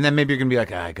funny. And then maybe you're going to be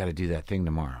like, I got to do that thing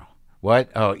tomorrow.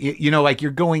 What? Oh, like you're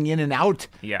going in and out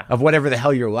of whatever the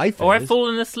hell your life is. Or I've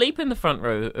fallen asleep in the front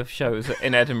row of shows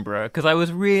in Edinburgh because I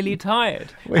was really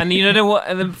tired. And you know what?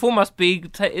 And the performance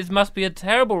must be a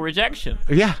terrible rejection.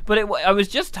 Yeah. But I was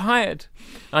just tired.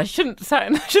 I shouldn't have sat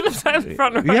in the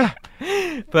front row.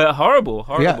 Yeah. But horrible.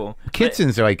 Yeah.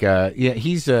 Kitson's like,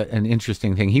 he's an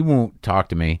interesting thing. He won't talk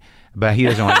to me, but he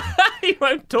doesn't want. He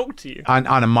won't talk to you on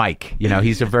a mic.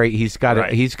 He's a very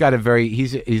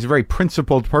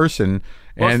principled person.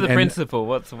 What's the principle?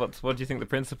 What do you think the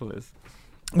principle is?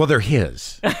 Well, they're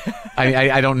his.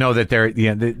 I don't know that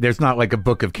there's not like a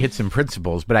book of Kitson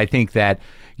principles, but I think that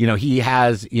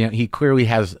he clearly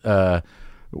has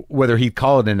whether he'd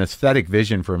call it an aesthetic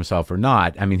vision for himself or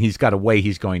not. I mean, he's got a way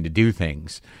he's going to do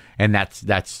things, and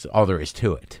that's all there is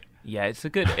to it. Yeah, he's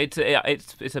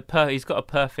got a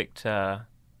perfect.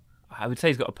 I would say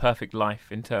he's got a perfect life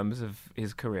in terms of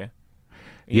his career.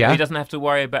 He doesn't have to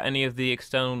worry about any of the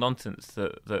external nonsense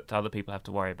that other people have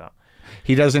to worry about.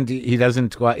 He doesn't do.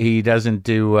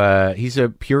 He's a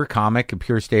pure comic, a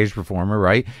pure stage performer,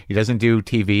 right? He doesn't do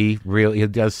TV. Really, he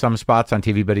does some spots on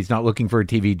TV, but he's not looking for a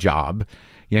TV job.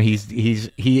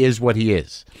 He is what he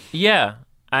is. Yeah.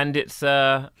 And it's...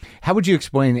 How would you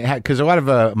explain... Because a lot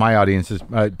of my audiences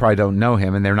probably don't know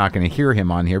him, and they're not going to hear him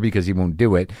on here because he won't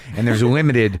do it. And there's a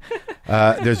limited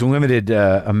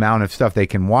amount of stuff they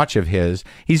can watch of his.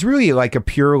 He's really like a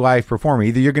pure live performer.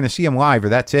 Either you're going to see him live or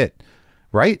that's it.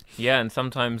 Right? Yeah, and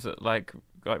sometimes like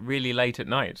really late at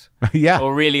night. Yeah.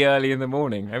 Or really early in the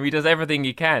morning. And he does everything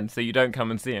he can so you don't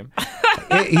come and see him.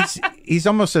 He's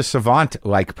almost a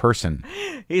savant-like person.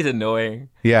 He's annoying.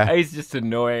 Yeah. He's just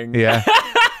annoying. Yeah.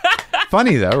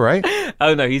 Funny though, right?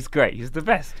 Oh no, he's great. He's the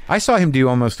best. I saw him do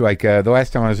almost like the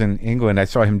last time I was in England. I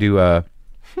saw him do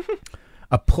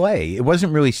A play. It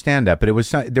wasn't really stand-up, but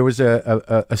there was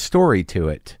a story to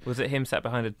it. Was it him sat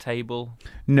behind a table?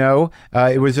 No,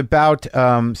 it was about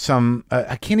some.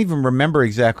 I can't even remember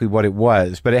exactly what it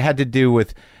was, but it had to do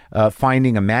with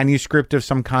finding a manuscript of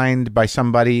some kind by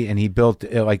somebody, and he built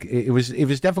it was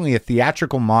definitely a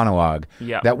theatrical monologue.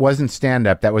 Yeah. That wasn't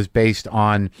stand-up. That was based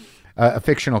on a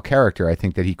fictional character, I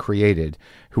think, that he created,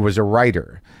 who was a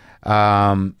writer,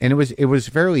 and it was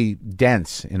fairly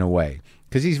dense in a way.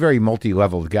 Because he's a very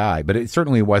multi-leveled guy, but it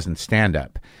certainly wasn't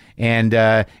stand-up. And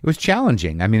it was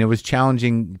challenging. I mean, it was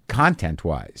challenging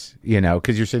content-wise,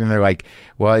 because you're sitting there like,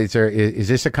 well, is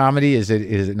this a comedy? Is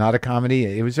it not a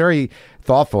comedy? It was very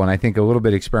thoughtful and I think a little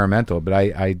bit experimental, but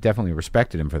I definitely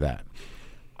respected him for that.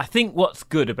 I think what's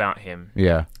good about him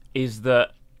is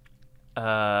that,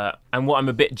 and what I'm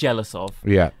a bit jealous of,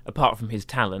 apart from his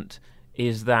talent,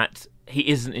 is that he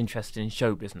isn't interested in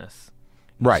show business.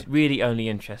 Right. He's really only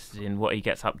interested in what he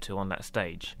gets up to on that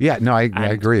stage. Yeah, no, I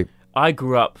agree. I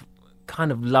grew up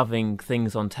kind of loving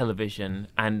things on television,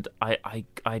 and I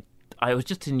was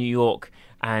just in New York,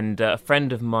 and a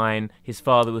friend of mine, his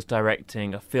father was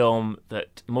directing a film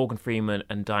that Morgan Freeman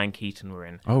and Diane Keaton were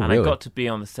in. Oh, and really? I got to be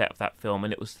on the set of that film,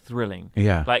 and it was thrilling.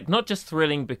 Yeah. Like, not just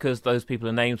thrilling because those people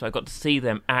are names, but I got to see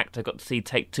them act, I got to see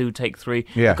take 2, take 3.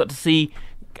 Yeah. I got to see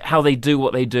how they do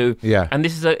what they do. Yeah. And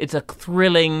it's a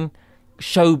thrilling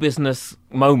show business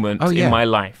moment in my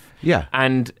life. Yeah.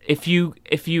 And if you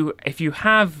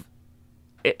have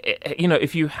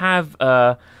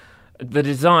the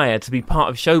desire to be part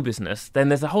of show business, then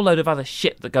there's a whole load of other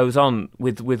shit that goes on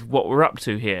with what we're up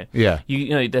to here. Yeah.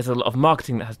 There's a lot of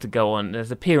marketing that has to go on.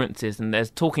 There's appearances, and there's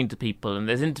talking to people, and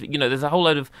there's there's a whole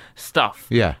load of stuff.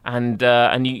 Yeah. And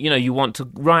you want to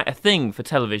write a thing for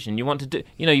television. You want to do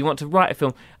you want to write a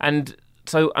film, and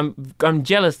so I'm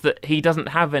jealous that he doesn't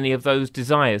have any of those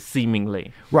desires,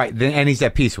 seemingly. Right, and he's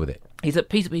at peace with it. He's at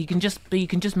peace, but he can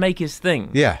just make his thing.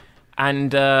 Yeah.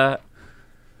 And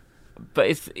but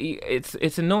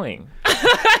it's annoying.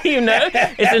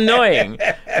 It's annoying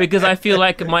because I feel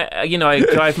like I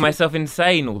drive myself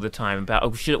insane all the time about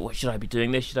what should I be doing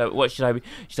this? Should I be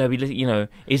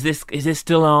is this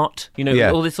still art?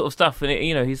 All this sort of stuff. And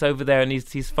he's over there and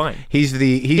he's fine.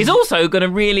 He's also going to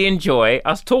really enjoy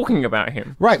us talking about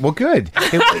him. Right. Well, good.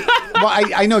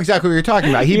 I know exactly what you're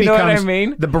talking about. He know becomes what I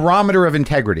mean? The barometer of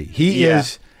integrity. He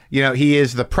is. He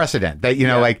is the precedent that,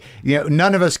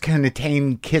 none of us can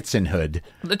attain kitsenhood.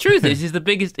 The truth is, he's the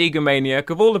biggest egomaniac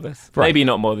of all of us. Right. Maybe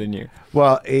not more than you.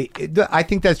 Well, I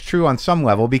think that's true on some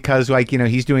level because,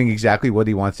 he's doing exactly what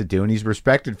he wants to do, and he's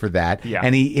respected for that. Yeah.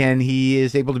 And he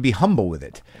is able to be humble with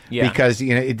it. Yeah. Because,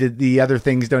 the other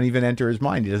things don't even enter his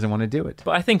mind. He doesn't want to do it.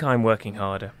 But I think I'm working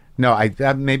harder. No,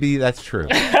 maybe that's true.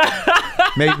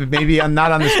 maybe I'm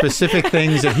not on the specific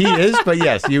things that he is, but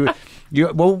yes,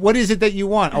 well, what is it that you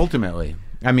want ultimately?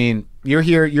 I mean, you're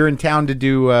here. You're in town to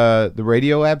do the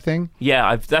Radio Lab thing.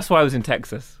 Yeah, that's why I was in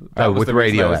Texas. With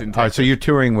Radio Lab. So you're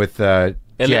touring with a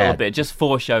little bit, just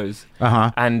 4 shows.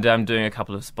 And I'm doing a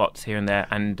couple of spots here and there,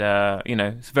 and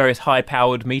various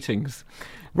high-powered meetings.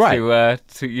 Right.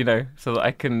 So that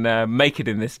I can make it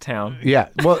in this town. Yeah.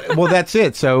 Well, that's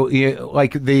it. So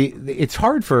it's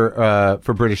hard for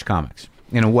British comics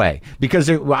in a way because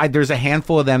there's a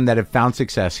handful of them that have found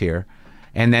success here.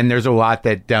 And then there's a lot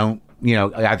that don't,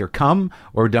 either come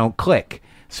or don't click.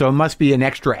 So it must be an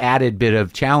extra added bit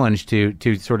of challenge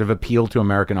to sort of appeal to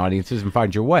American audiences and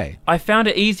find your way. I found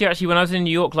it easier, actually, when I was in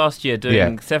New York last year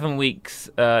doing 7 weeks.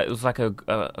 It was like a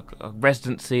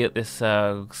residency at this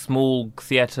small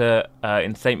theatre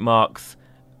in St. Mark's.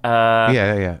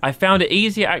 I found it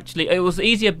easier, actually. It was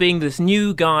easier being this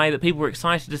new guy that people were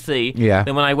excited to see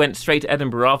than when I went straight to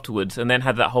Edinburgh afterwards and then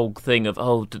had that whole thing of,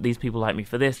 these people like me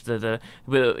for this. I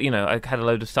had a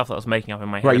load of stuff that I was making up in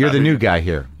my head. Right, you're the new guy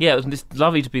here. Yeah, it was just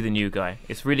lovely to be the new guy.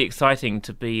 It's really exciting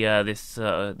to be this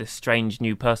strange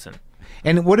new person.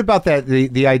 And what about that?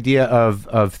 The idea of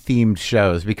themed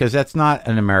shows, because that's not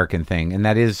an American thing, and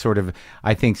that is sort of,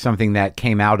 I think, something that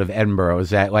came out of Edinburgh. Is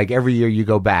that every year you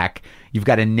go back, you've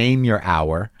got to name your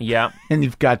hour, and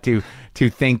you've got to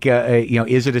think,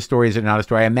 is it a story? Is it not a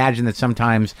story? I imagine that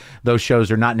sometimes those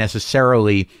shows are not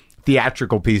necessarily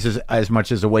theatrical pieces as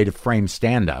much as a way to frame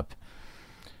stand-up.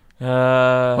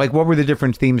 What were the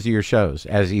different themes of your shows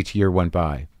as each year went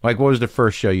by? What was the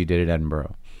first show you did at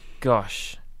Edinburgh?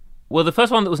 Gosh. Well, the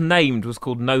first one that was named was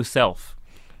called No Self.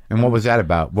 And what was that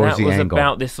about? What was the angle?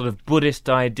 About this sort of Buddhist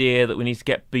idea that we need to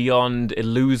get beyond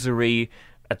illusory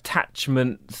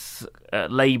attachments,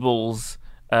 labels,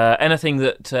 anything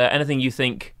you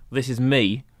think, this is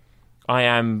me, I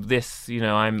am this,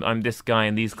 I'm this guy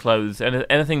in these clothes, and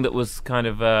anything that was kind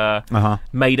of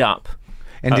made up.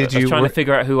 And I was trying to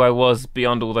figure out who I was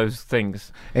beyond all those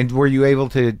things. And were you able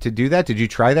to do that? Did you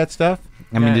try that stuff?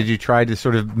 I mean, did you try to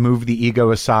sort of move the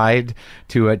ego aside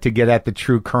to get at the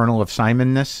true kernel of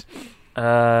Simonness?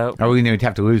 We would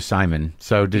have to lose Simon.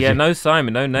 So no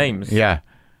Simon, no names. Yeah.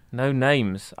 No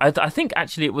names. I think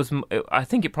actually it was. I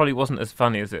think it probably wasn't as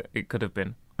funny as it could have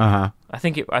been. I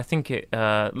think it.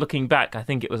 Looking back, I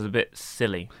think it was a bit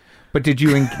silly. But did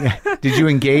you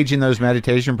engage in those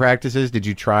meditation practices? Did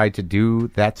you try to do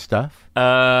that stuff?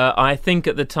 I think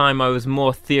at the time I was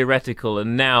more theoretical,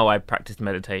 and now I practice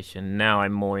meditation. Now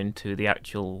I'm more into the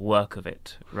actual work of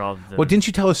it rather than. Well, didn't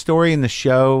you tell a story in the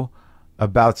show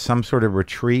about some sort of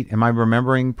retreat? Am I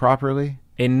remembering properly?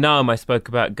 In Nam, I spoke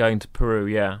about going to Peru.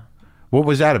 Yeah. What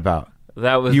was that about?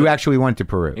 That was actually went to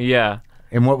Peru. Yeah.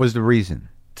 And what was the reason?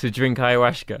 To drink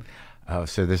ayahuasca. Oh,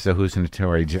 so this is a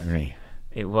hallucinatory journey.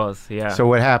 It was, yeah. So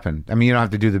what happened? I mean, you don't have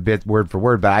to do the bit word for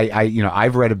word, but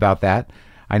I've read about that.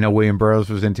 I know William Burroughs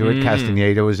was into it.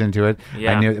 Castaneda was into it.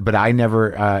 Yeah. But I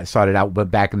never sought it out. But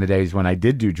back in the days when I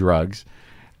did do drugs,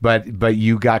 but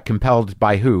you got compelled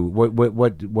by who?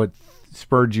 What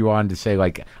spurred you on to say,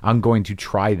 like, I'm going to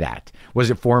try that? Was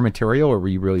it for material, or were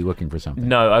you really looking for something?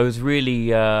 No, I was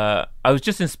really I was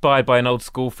just inspired by an old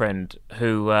school friend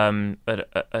who at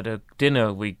a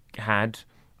dinner we had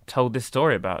told this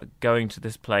story about going to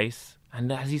this place, and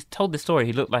as he's told this story,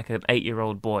 he looked like an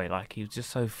 8-year-old boy. Like, he was just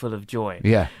so full of joy.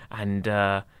 Yeah. And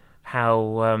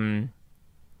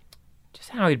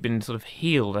how he'd been sort of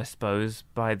healed, I suppose,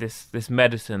 by this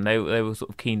medicine. They were sort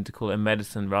of keen to call it a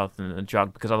medicine rather than a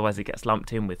drug, because otherwise it gets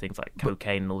lumped in with things like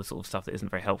cocaine and all this sort of stuff that isn't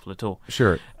very helpful at all.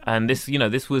 Sure. And this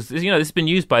has been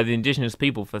used by the indigenous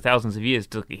people for thousands of years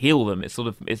to heal them.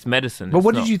 It's medicine. But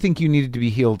what did you think you needed to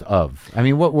be healed of? I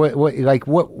mean, what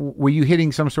were you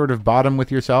hitting some sort of bottom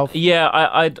with yourself? Yeah,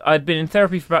 I'd been in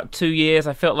therapy for about 2 years.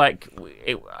 I felt like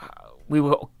we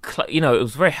were, it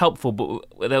was very helpful, but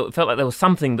it felt like there was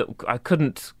something that I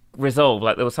couldn't resolve.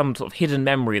 Like there was some sort of hidden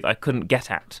memory that I couldn't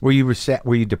get at. Were you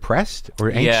depressed or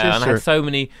anxious? Yeah, and I had so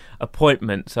many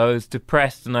appointments. So I was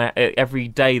depressed, and every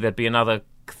day there'd be another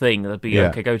thing. There'd be,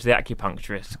 okay, go to the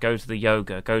acupuncturist, go to the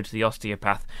yoga, go to the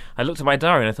osteopath. I looked at my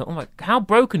diary and I thought, oh my, how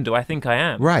broken do I think I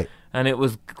am? Right. And it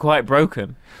was quite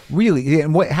broken. Really?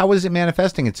 And how was it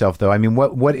manifesting itself, though? I mean,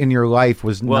 what in your life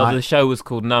was Well, the show was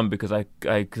called Numb because I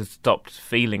stopped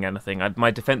feeling anything.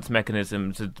 My defense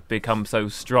mechanisms had become so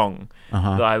strong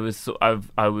that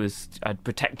I'd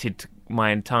protected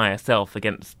my entire self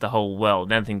against the whole world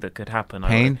and anything that could happen.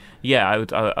 Pain? I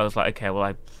was like, okay, well,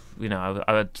 I'd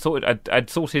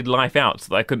sorted life out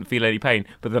so that I couldn't feel any pain,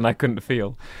 but then I couldn't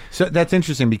feel. So that's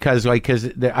interesting because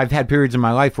I've had periods in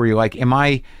my life where you're like, am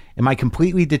I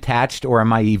completely detached or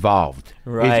am I evolved?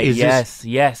 Right.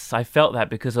 Yes. I felt that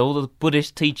because all the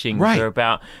Buddhist teachings are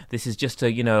about this is just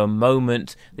a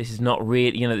moment. This is not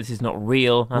real. This is not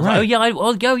real. And I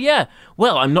was like, yeah.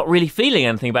 Well, I'm not really feeling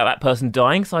anything about that person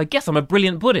dying, so I guess I'm a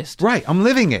brilliant Buddhist. Right. I'm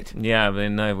living it. Yeah, but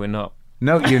no, we're not.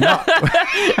 No, you're not.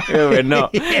 We're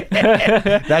not.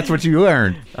 That's what you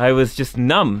learned. I was just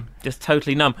numb, just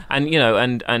totally numb, and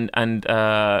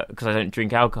because I don't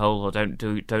drink alcohol or don't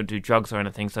do drugs or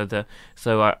anything, so there'd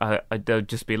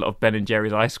just be a lot of Ben and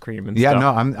Jerry's ice cream and stuff. Yeah,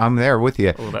 no, I'm there with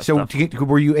you. So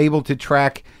were you able to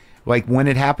track like when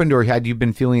it happened, or had you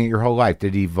been feeling it your whole life?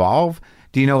 Did it evolve?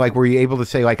 Do you know, like, were you able to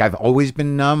say, like, I've always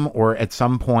been numb, or at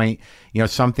some point,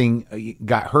 something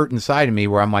got hurt inside of me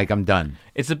where I'm like, I'm done?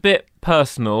 It's a bit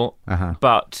personal,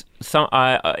 but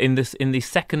in the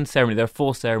second ceremony, there are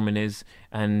 4 ceremonies,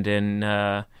 and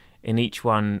in each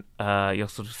one, you're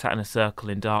sort of sat in a circle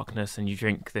in darkness, and you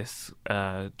drink this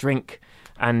drink,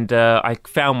 and I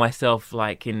found myself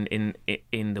like in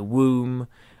the womb.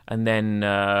 And then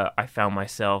I found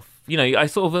myself, I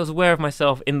sort of was aware of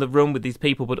myself in the room with these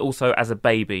people, but also as a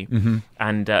baby,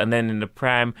 and then in the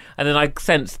pram, and then I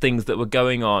sensed things that were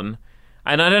going on,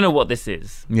 and I don't know what this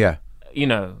is. Yeah,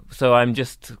 so I'm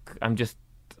just,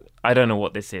 I don't know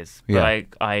what this is, but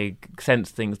I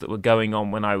sensed things that were going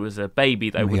on when I was a baby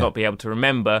that I would not be able to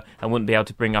remember and wouldn't be able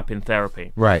to bring up in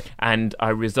therapy. Right, and I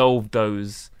resolved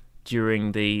those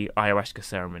during the ayahuasca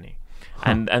ceremony,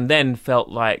 and then felt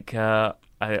like.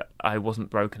 I wasn't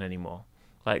broken anymore.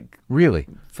 Like, really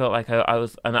felt like I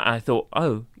was, and I thought,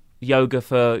 yoga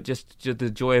for just the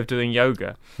joy of doing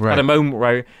yoga. Right. There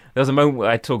was a moment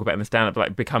where I talk about in the stand-up,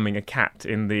 like becoming a cat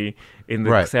in the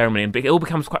ceremony, and it all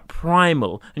becomes quite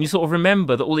primal, and you sort of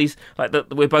remember that all these, like,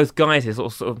 that we're both guys here,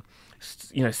 sort of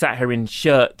sat here in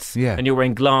shirts, and you're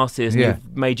wearing glasses, and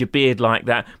you've made your beard like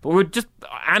that, but we're just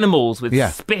animals with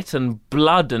spit and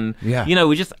blood, and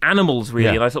we're just animals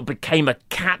really. And I sort of became a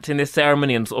cat in this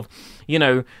ceremony, and sort of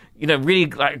really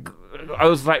like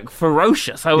like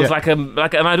ferocious. I was and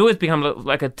I'd always become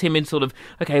like a timid sort of,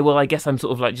 okay, well, I guess I'm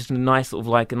sort of like just a nice sort of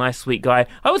like a nice sweet guy.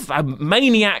 I was a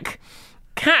maniac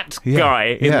cat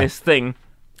guy in this thing.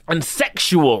 And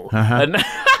sexual, and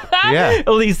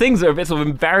all these things are a bit sort of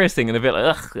embarrassing and a bit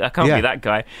like, ugh, I can't be that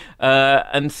guy.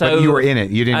 And so, but you were in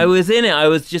it. You didn't. I was in it. I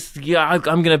was just, I'm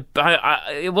gonna.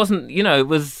 It wasn't,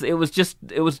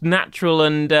 it was natural,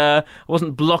 and I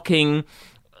wasn't blocking.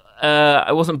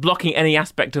 I wasn't blocking any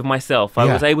aspect of myself. I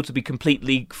was able to be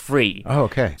completely free. Oh,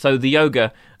 okay. So the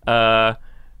yoga.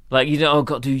 Like, I've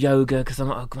got to do yoga because I'm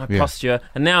not my posture.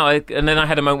 And then I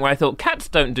had a moment where I thought, cats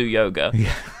don't do yoga.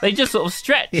 Yeah. They just sort of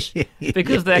stretch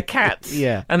because they're cats.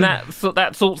 Yeah. And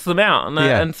that sorts them out.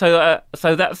 And so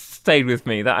that stayed with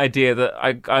me, that idea that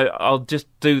I'll just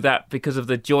do that because of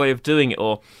the joy of doing it,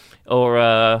 or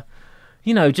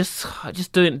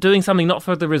just doing something not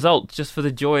for the results, just for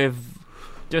the joy of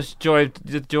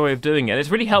doing it. And it's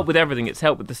really helped with everything. It's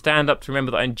helped with the stand-up to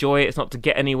remember that I enjoy it. It's not to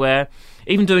get anywhere.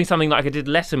 Even doing something like I did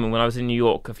Letterman when I was in New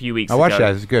York a few weeks ago. I watched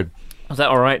that. It's good. Was that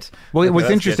all right? Well, it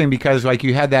was interesting because like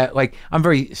you had that, like, I'm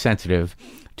very sensitive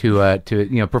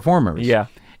to performers. Yeah.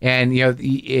 And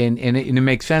and it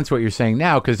makes sense what you're saying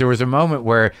now, because there was a moment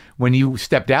where when you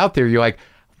stepped out there, you're like,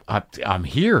 I'm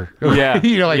here. Yeah.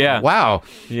 You're like, wow.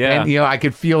 Yeah. And I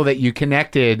could feel that you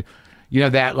connected.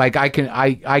 That like I can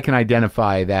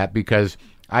identify that because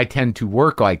I tend to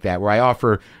work like that, where I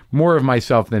offer more of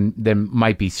myself than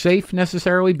might be safe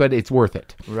necessarily, but it's worth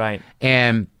it. Right.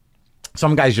 And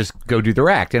some guys just go do their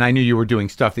act, and I knew you were doing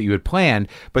stuff that you had planned,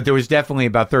 but there was definitely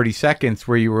about 30 seconds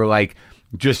where you were like,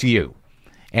 just you.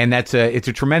 And it's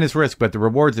a tremendous risk, but the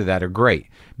rewards of that are great,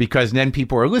 because then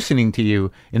people are listening to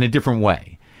you in a different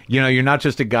way. You're not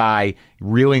just a guy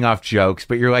reeling off jokes,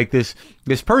 but you're like this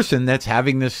person that's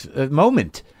having this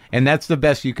moment, and that's the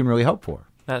best you can really hope for.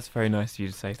 That's very nice of you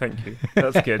to say. Thank you.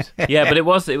 That's good. Yeah, but it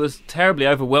was terribly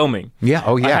overwhelming. Yeah.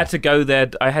 Oh, yeah. I had to go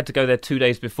there 2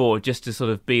 days before just to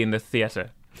sort of be in the theater.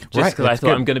 Just because I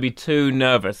thought I'm going to be too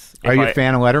nervous. Are you a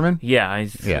fan of Letterman? Yeah, I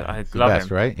love best,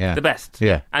 him. Right? Yeah, the best.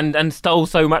 Yeah, and stole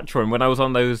so much from him when I was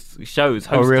on those shows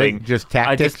hosting. Oh, really? Just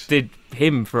tactics? I just did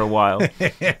him for a while,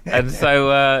 and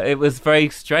so it was very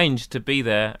strange to be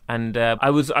there. And I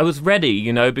was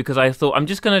ready, because I thought I'm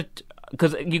just going to.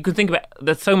 Because you can think about,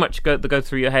 there's so much that go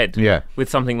through your head with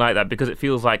something like that, because it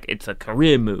feels like it's a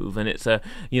career move, and it's a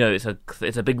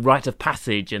big rite of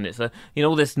passage, and it's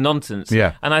all this nonsense.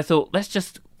 Yeah. And I thought,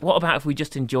 what about if we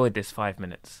just enjoyed this 5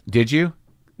 minutes? Did you?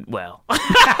 Well, maybe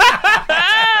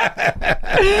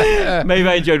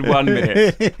I enjoyed 1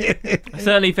 minute. I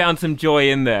certainly found some joy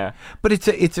in there. But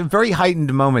it's a very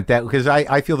heightened moment, that because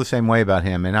I feel the same way about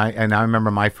him, and I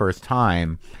remember my first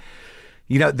time.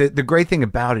 The great thing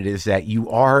about it is that you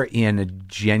are in a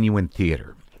genuine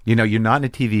theater. You're not in a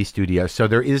TV studio. So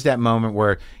there is that moment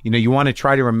where, you want to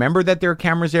try to remember that there are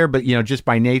cameras there, but, just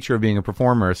by nature of being a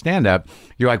performer or stand-up,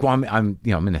 you're like, well, I'm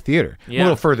in a theater. Yeah. I'm a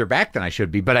little further back than I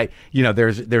should be, but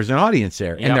there's an audience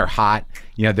there, and they're hot,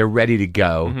 they're ready to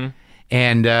go. Mm-hmm.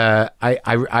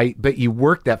 And but you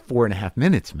work that 4.5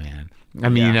 minutes, man. I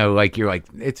mean, you're like,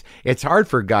 it's hard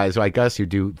for guys like us who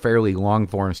do fairly long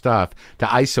form stuff to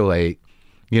isolate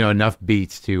enough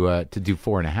beats to do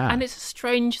 4.5. And it's a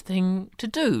strange thing to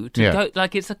do. Go,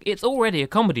 like, it's already a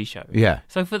comedy show. Yeah.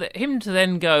 So for him to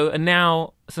then go, and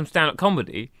now some stand-up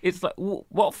comedy, it's like,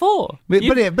 what for?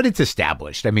 But it's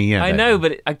established. I mean, I know,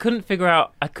 but I couldn't figure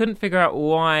out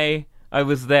why I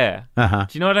was there. Uh-huh.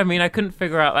 Do you know what I mean? I couldn't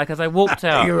figure out, like, as I walked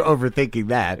out. You were overthinking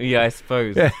that. Yeah, I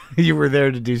suppose. You were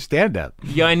there to do stand-up.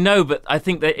 Yeah, I know, but I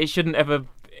think that it shouldn't ever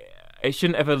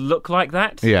look like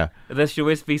that. Yeah. There should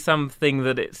always be something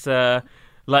that it's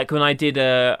like when I did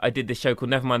this show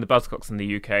called Nevermind the Buzzcocks in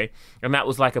the UK, and that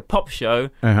was like a pop show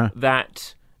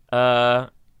that it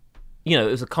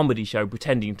was a comedy show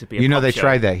pretending to be a pop they show.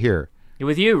 Tried that here.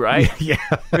 With you, right? Yeah.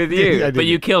 With you. But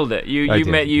you killed it. You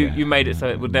made it so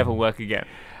it would never work again.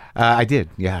 I did,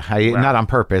 yeah. Not on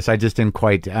purpose. I just didn't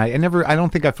quite. I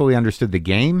don't think I fully understood the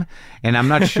game, and I'm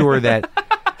not sure that.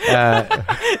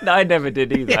 No, I never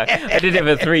did either. I did it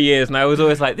for 3 years, and I was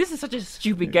always like, "This is such a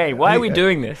stupid game. Why are we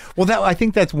doing this?" Well, I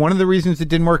think that's one of the reasons it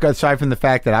didn't work. Aside from the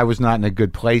fact that I was not in a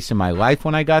good place in my life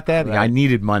when I got that, right. I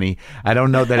needed money. I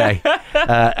don't know that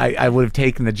I would have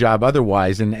taken the job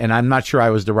otherwise, and I'm not sure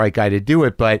I was the right guy to do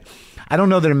it. But I don't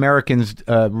know that Americans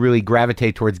really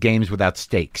gravitate towards games without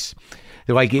stakes.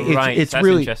 Like it's that's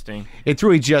really interesting. It's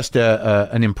really just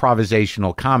an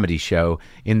improvisational comedy show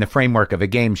in the framework of a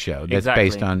game show that's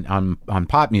based on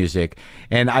pop music,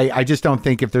 and I just don't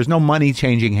think if there's no money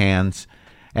changing hands,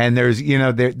 And there's,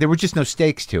 there were just no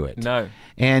stakes to it. No.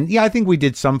 And yeah, I think we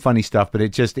did some funny stuff, but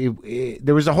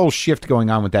there was a whole shift going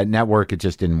on with that network. It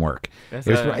just didn't work.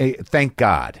 Thank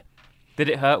God. Did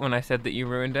it hurt when I said that you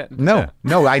ruined it? No,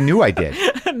 I knew I did.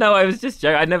 No, I was just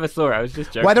joking. I never saw it. I was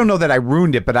just joking. Well, I don't know that I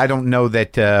ruined it, but I don't know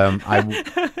that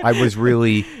I was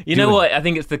really. You know what? I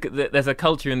think it's there's a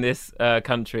culture in this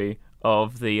country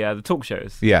of the talk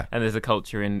shows. Yeah. And there's a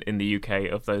culture in the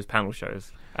UK of those panel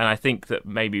shows. And I think that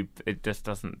maybe it just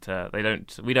doesn't.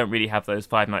 We don't really have those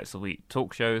 5 nights a week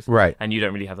talk shows, right? And you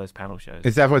don't really have those panel shows.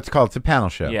 Is that what it's called? It's a panel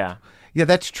show. Yeah, yeah,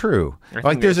 that's true.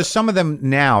 Like there's some of them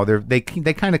now. They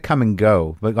kind of come and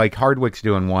go. But like Hardwick's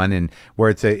doing one, and where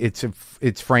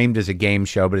it's framed as a game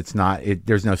show, but it's not.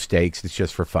 There's no stakes. It's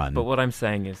just for fun. But what I'm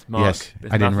saying is, Mark,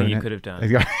 there's nothing you could have done.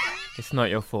 It's not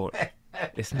your fault.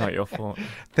 It's not your fault.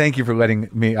 Thank you for letting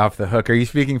me off the hook. Are you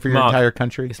speaking for your Mark, entire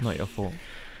country? It's not your fault.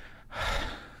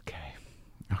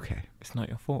 Okay. It's not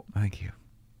your fault. Thank you.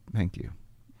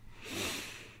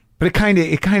 But it kind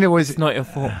of was. It's not your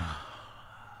fault.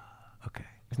 Okay.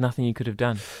 There's nothing you could have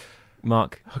done,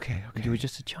 Mark. Okay. You were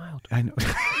just a child. I know.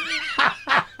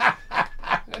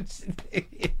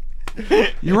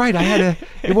 You're right.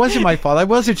 It wasn't my fault. I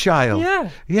was a child.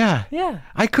 Yeah.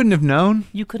 I couldn't have known.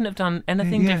 You couldn't have done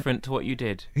anything different to what you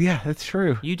did. Yeah, that's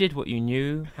true. You did what you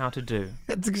knew how to do.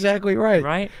 That's exactly right.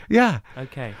 Right? Yeah.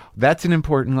 Okay. That's an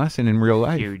important lesson in real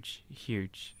life.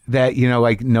 Huge. That,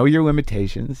 like, know your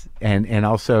limitations and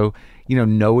also,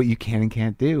 know what you can and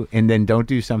can't do. And then don't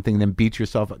do something, then beat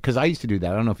yourself up. Because I used to do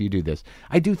that. I don't know if you do this.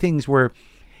 I do things where,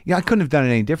 I couldn't have done it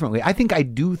any differently. I think I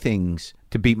do things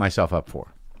to beat myself up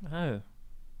for. Oh.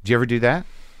 Did you ever do that?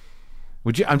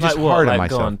 Would you? I'm just like hard on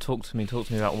myself. Go on, talk to me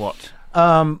about what?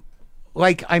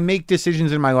 Like I make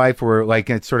decisions in my life where like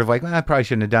it's sort of like, I probably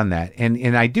shouldn't have done that.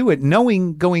 And I do it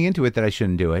knowing going into it that I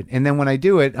shouldn't do it. And then when I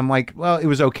do it, I'm like, well, it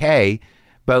was okay.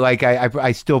 But like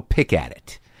I still pick at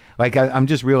it. Like I'm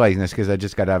just realizing this because I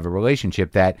just got out of a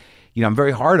relationship that, I'm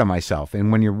very hard on myself.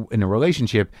 And when you're in a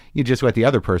relationship, you just let the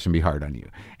other person be hard on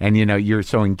you. And, you're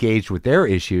so engaged with their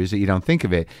issues that you don't think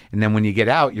of it. And then when you get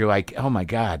out, you're like, oh my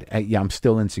God, I'm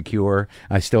still insecure.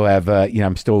 I still have,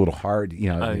 I'm still a little hard,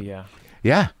 Oh, yeah.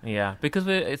 Yeah. Yeah. Because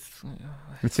I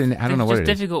don't know what it is. It's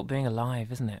just difficult being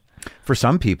alive, isn't it? For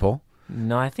some people.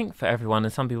 No, I think for everyone.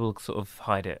 And some people sort of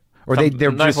hide it. Or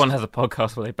everyone has a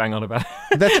podcast where they bang on about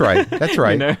it. That's right.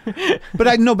 But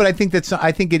I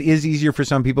think it is easier for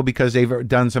some people because they've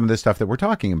done some of the stuff that we're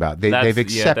talking about. They've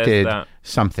accepted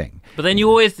something. But then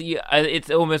it's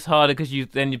almost harder because you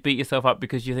beat yourself up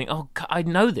because you think, oh, I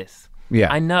know this.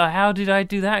 Yeah. I know. How did I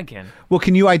do that again? Well,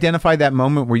 can you identify that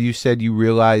moment where you said you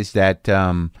realized that,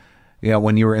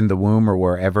 when you were in the womb or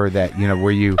wherever that,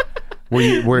 where you...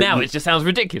 Now it just sounds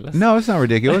ridiculous. No, it's not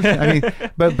ridiculous. I mean,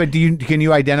 but can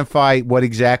you identify what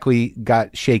exactly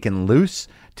got shaken loose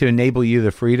to enable you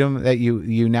the freedom that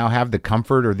you now have, the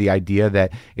comfort or the idea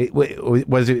that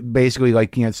was it basically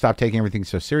like stop taking everything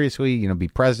so seriously, be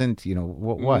present,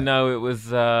 what? No, it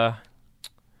was. No,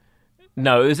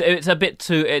 it's a bit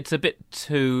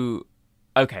too.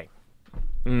 Okay.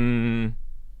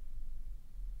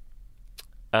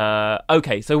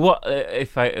 Okay, so what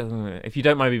if you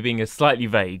don't mind me being slightly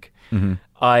vague? Mm-hmm.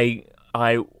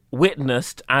 I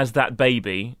witnessed as that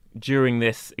baby during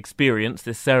this experience,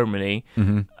 this ceremony,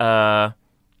 mm-hmm.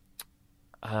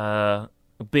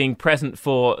 Being present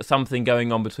for something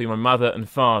going on between my mother and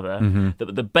father. Mm-hmm.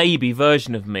 That the baby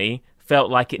version of me felt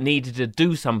like it needed to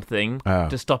do something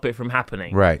to stop it from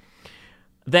happening. Right.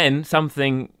 Then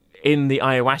something in the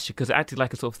ayahuasca, because it acted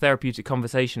like a sort of therapeutic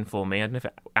conversation for me. I don't know if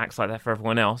it acts like that for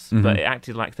everyone else, mm-hmm. but it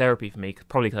acted like therapy for me,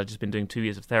 probably because I'd just been doing 2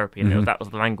 years of therapy, and mm-hmm. that was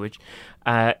the language.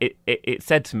 It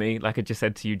said to me, like I just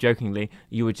said to you jokingly,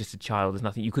 you were just a child, there's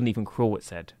nothing, you couldn't even crawl, it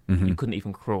said. Mm-hmm. You couldn't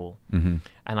even crawl. Mm-hmm.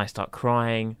 And I start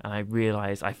crying, and I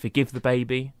realise I forgive the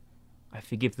baby.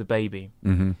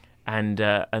 Mm-hmm. And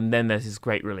then there's this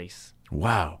great release.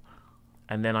 Wow.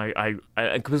 And then I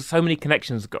because so many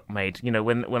connections got made,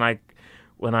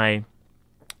 when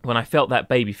I felt that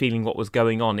baby, feeling what was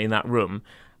going on in that room,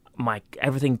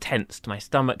 everything tensed, my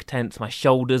stomach tensed, my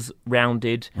shoulders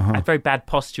rounded. Uh-huh. I had very bad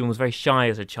posture and was very shy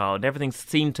as a child. Everything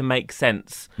seemed to make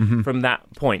sense mm-hmm. from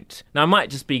that point. Now, I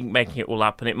might just be making it all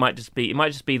up, and it might just be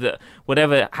that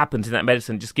whatever happens in that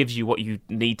medicine just gives you what you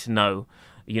need to know,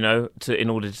 in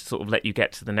order to sort of let you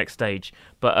get to the next stage.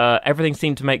 But everything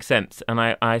seemed to make sense, and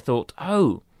I thought,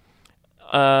 I'm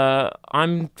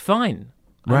fine.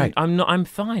 Right. I'm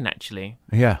fine, actually.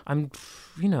 Yeah. I'm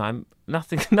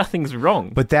nothing's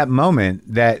wrong. But that moment,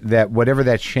 that whatever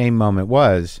that shame moment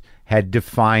was, had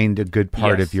defined a good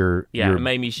part of your it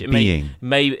made me being.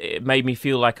 It made me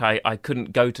feel like I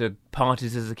couldn't go to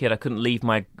parties as a kid. I couldn't leave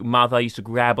my mother. I used to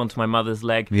grab onto my mother's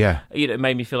leg. Yeah. It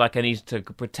made me feel like I needed to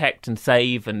protect and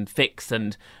save and fix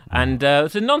and it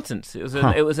was a nonsense. It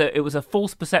was a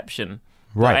false perception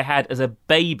that I had as a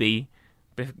baby.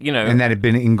 And that had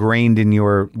been ingrained in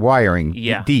your wiring,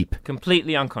 deep,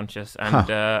 completely unconscious,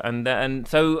 and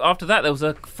so after that there was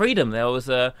a freedom. There was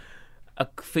a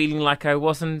feeling like I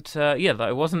wasn't, that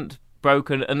I wasn't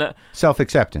broken, and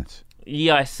self-acceptance.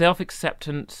 Yeah,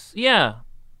 self-acceptance. Yeah,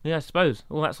 I suppose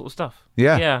all that sort of stuff.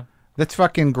 Yeah, that's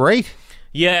fucking great.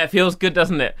 Yeah, it feels good,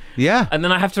 doesn't it? Yeah. And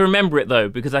then I have to remember it though,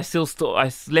 because I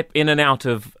slip in and out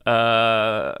of.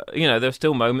 There's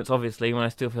still moments, obviously, when I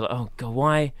still feel like, oh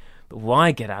God,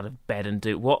 why get out of bed and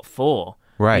do what for?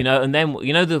 Right. And then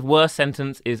the worst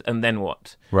sentence is, and then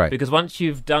what? Right. Because once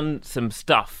you've done some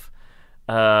stuff,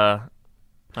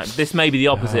 this may be the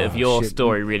opposite of your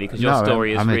story, really, because your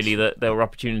story is really that there were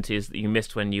opportunities that you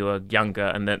missed when you were younger,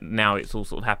 and that now it's all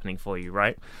sort of happening for you,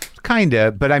 right?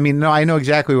 Kinda, but I mean, no, I know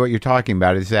exactly what you're talking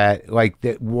about. Is that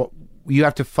you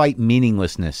have to fight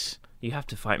meaninglessness? You have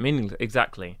to fight meaningless,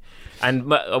 exactly. And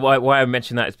why I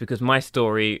mention that is because my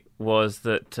story was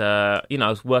that I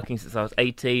was working since I was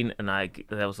 18, and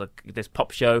there was this pop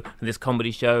show and this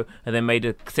comedy show, and then made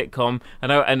a sitcom,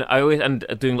 and I always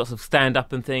doing lots of stand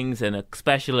up and things, and a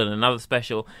special and another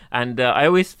special, and I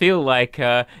always feel like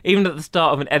even at the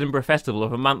start of an Edinburgh festival,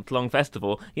 of a month-long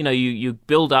festival, you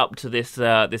build up to this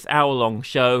hour-long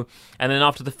show, and then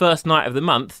after the first night of the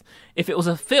month, if that was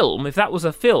a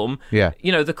film,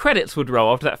 the credits would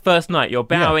roll after that first night. You're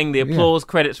bowing, the applause,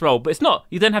 credits roll, but it's not.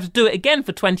 You then have to do it again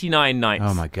for 29 nights.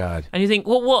 Oh my God. And you think,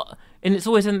 well, what? And it's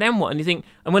always, and then what? And you think,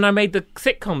 and when I made the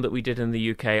sitcom that we did in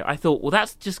the UK, I thought, well,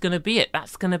 that's just going to be it.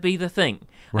 That's going to be the thing.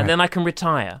 Right. And then I can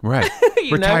retire. Right.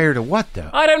 Retire to what, though?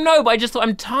 I don't know, but I just thought,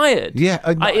 I'm tired. Yeah.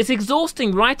 It's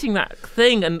exhausting writing that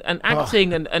thing and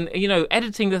acting and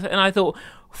editing the thing. And I thought,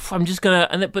 I'm just going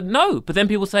to, but then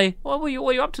people say, well, what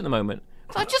are you up to at the moment?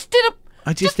 I just did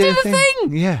a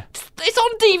thing. Yeah. It's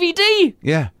on DVD.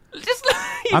 Yeah. Just,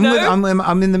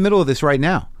 I'm in the middle of this right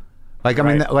now.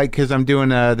 Because I'm doing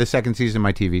the second season of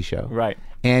my TV show. Right.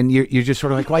 And you're just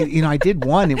sort of like, well, I did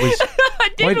one. It was. I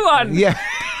did one. Yeah.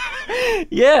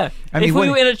 Yeah. If we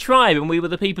were in a tribe and we were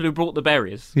the people who brought the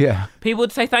berries, people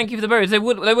would say thank you for the berries. They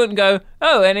wouldn't go,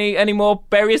 oh, any more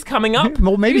berries coming up?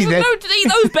 Well, maybe no, to eat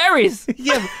those berries.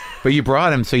 Yeah. But you brought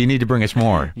them, so you need to bring us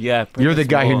more. Yeah. You're the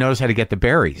guy who knows how to get the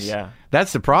berries. Yeah.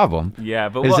 That's the problem. Yeah,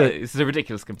 but it's a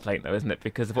ridiculous complaint, though, isn't it?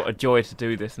 Because of what a joy to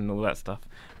do this and all that stuff.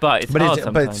 But it's hard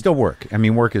sometimes. But it's still work. I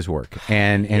mean, work is work,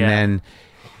 and then,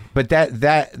 but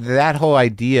that whole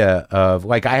idea of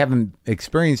I haven't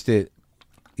experienced it,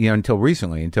 until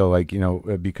recently,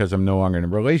 because I'm no longer in a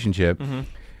relationship,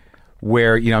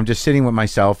 where I'm just sitting with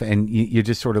myself, and you're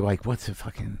just sort of like, what's the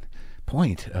fucking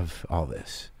point of all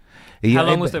this? How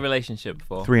long was the relationship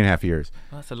for? 3.5 years.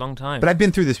 Oh, that's a long time. But I've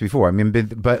been through this before. I mean,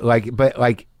 but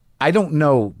I don't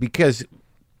know, because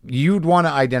you'd want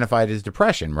to identify it as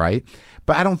depression, right?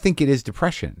 But I don't think it is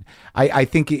depression. I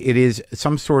think it is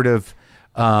some sort of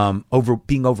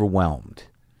being overwhelmed.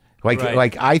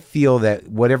 I feel that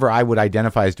whatever I would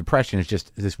identify as depression is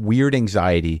just this weird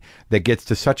anxiety that gets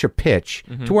to such a pitch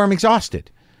to where I'm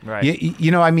exhausted. Right.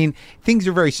 I mean, things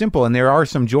are very simple, and there are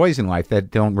some joys in life that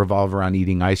don't revolve around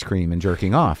eating ice cream and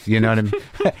jerking off. You know what I mean?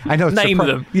 I know. Name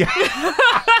them. Yeah.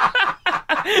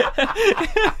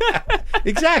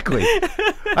 Exactly.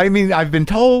 I mean, I've been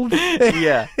told.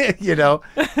 Yeah.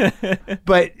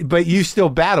 But you still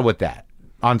battle with that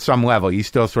on some level. You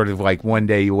still sort of one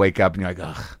day you wake up and you're like,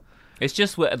 ugh. It's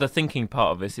just where the thinking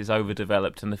part of us is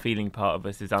overdeveloped and the feeling part of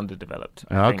us is underdeveloped.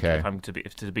 Okay. If I'm to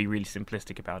be really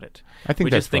simplistic about it. I think we're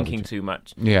that's just thinking too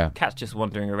much. Yeah. Cat's just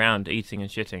wandering around, eating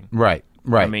and shitting. Right.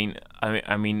 I mean,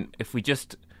 if we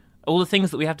just all the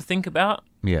things that we have to think about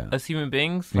as human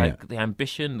beings, like the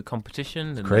ambition, the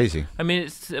competition. And crazy.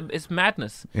 It's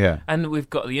madness. Yeah. And we've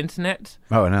got the internet.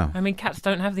 Oh, no. I mean, cats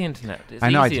don't have the internet. It's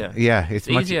easier. It's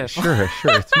much easier. Sure.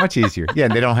 It's much easier. Yeah,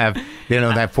 and they don't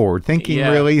have forward thinking,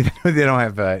 really. They don't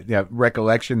have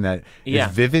recollection that is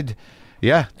vivid.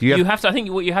 Yeah. I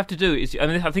think what you have to do is,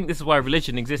 I think this is why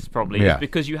religion exists probably, is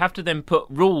because you have to then put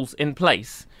rules in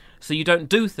place. So you don't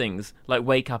do things like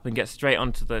wake up and get straight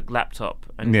onto the laptop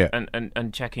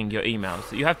and checking your emails.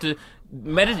 So you have to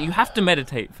meditate. You have to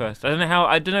meditate first. I don't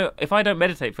know if I don't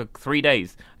meditate for 3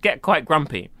 days, I get quite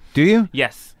grumpy. Do you?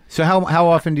 Yes. So how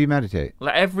often do you meditate?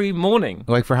 Every morning.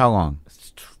 For how long?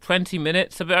 20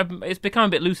 minutes. It's become a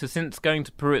bit looser since going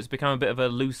to Peru. It's become a bit of a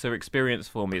looser experience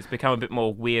for me. It's become a bit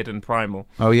more weird and primal.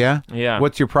 Oh yeah? Yeah.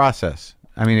 What's your process?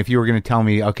 I mean, if you were going to tell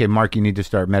me, okay, Mark, you need to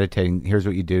start meditating, here's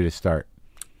what you do to start.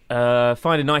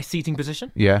 Find a nice seating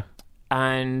position. Yeah.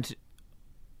 And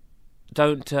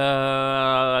don't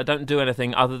do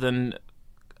anything other than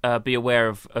be aware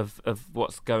of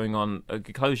what's going on.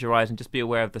 Close your eyes and just be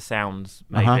aware of the sounds,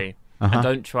 maybe. And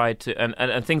don't try to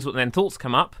and things. Then thoughts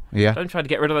come up. Yeah. Don't try to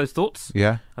get rid of those thoughts.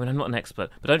 Yeah. I mean, I'm not an expert,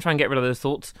 but don't try and get rid of those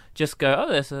thoughts. Just go.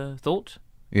 Oh, there's a thought.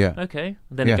 Yeah. Okay.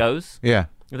 And then it goes. Yeah.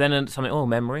 Then something. Oh,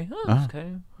 memory. Oh,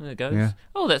 okay. There it goes. Yeah.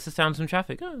 Oh, that's the sound of some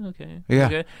traffic. Oh, okay. Yeah.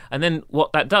 Okay. And then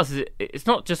what that does is it's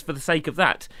not just for the sake of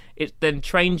that. It then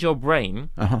trains your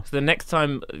brain. So the next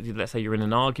time, let's say you're in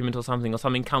an argument or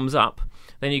something comes up,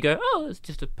 then you go, oh, it's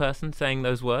just a person saying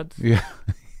those words. Yeah.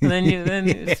 And then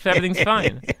everything's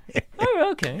fine.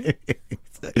 Oh, okay.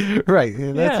 Right.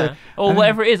 Yeah, or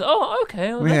whatever it is. Oh,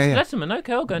 okay. Well, Letterman.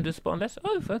 Okay, I'll go and do a spot on Letterman.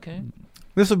 Oh, okay.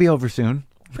 This will be over soon.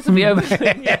 This will be over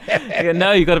soon. Yeah.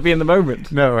 No, you got to be in the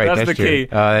moment. No, right. That's the true. key.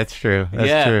 Oh, that's true.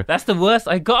 That's true. That's the worst.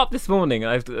 I got up this morning.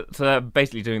 So I'm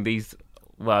basically doing these.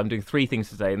 Well, I'm doing 3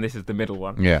 things today, and this is the middle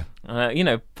one. Yeah.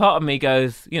 Part of me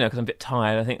goes, because I'm a bit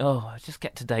tired. I think, oh, just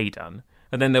get today done,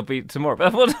 and then there'll be tomorrow. But I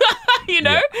thought,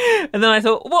 Yeah. And then I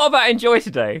thought, what about enjoy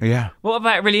today? Yeah. What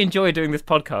about really enjoy doing this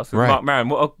podcast with Marc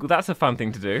Maron? That's a fun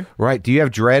thing to do. Right. Do you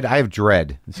have dread? I have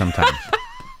dread sometimes.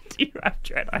 Do you have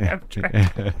dread? I have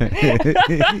dread.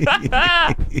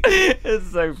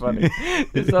 It's so funny.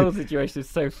 This whole situation is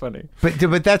so funny.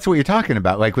 But that's what you're talking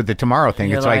about, like with the tomorrow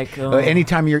thing. It's like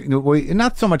anytime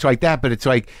not so much like that, but it's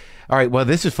like, all right, well,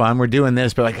 this is fun. We're doing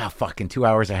this, but like, oh, fuck, in 2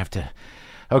 hours I have to.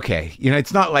 Okay,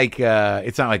 it's not like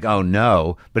oh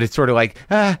no, but it's sort of like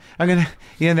I'm gonna,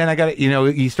 then I got to,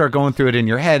 you start going through it in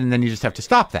your head, and then you just have to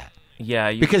stop that.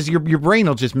 Yeah, because your brain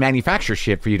will just manufacture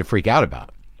shit for you to freak out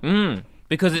about.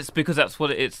 Because that's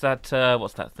what it's that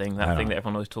what's that thing that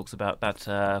everyone always talks about,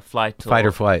 that fight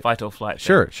or flight.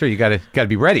 Sure, you got to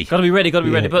be ready. Got to be ready.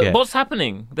 But what's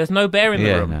happening? There's no bear in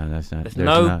the room. No, that's not. There's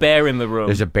no bear in the room.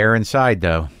 There's a bear inside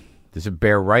though. There's a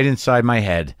bear right inside my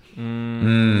head.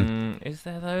 Is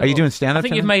there though? Are you doing stand-up? I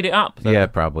think you've made it up. Though. Yeah,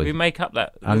 probably. We make up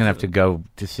that. I'm gonna have to go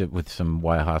to sit with some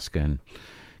ayahuasca and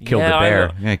kill the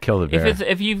bear. Yeah, kill the bear.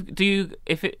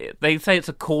 They say it's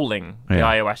a calling, the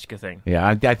ayahuasca thing. Yeah,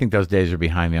 I think those days are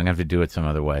behind me. I'm gonna have to do it some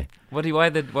other way. Why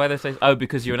they say? Oh,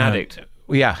 because you're an addict.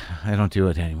 Yeah, I don't do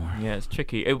it anymore. Yeah, it's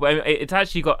tricky. It's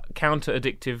actually got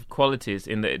counter-addictive qualities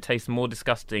in that it tastes more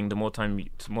disgusting the more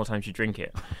times you drink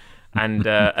it. And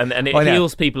it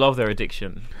heals people of their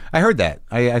addiction. I heard that.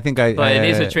 I think it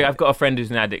is a trick. I've got a friend who's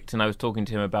an addict, and I was talking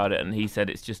to him about it, and he said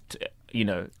it's just,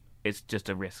 it's just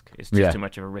a risk. It's just too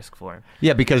much of a risk for him.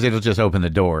 Yeah, because it'll just open the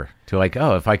door to like,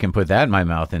 oh, if I can put that in my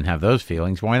mouth and have those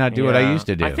feelings, why not do what I used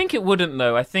to do? I think it wouldn't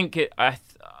though. I think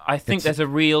there's a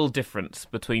real difference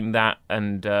between that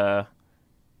and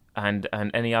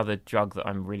any other drug that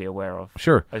I'm really aware of.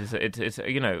 Sure, it's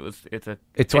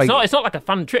not like a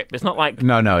fun trip. It's not like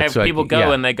it's people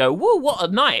go and they go, whoa, what a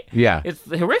night. Yeah, it's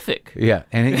horrific. Yeah,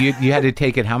 and you had to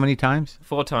take it how many times?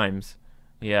 4 times.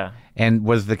 Yeah. And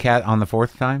was the cat on the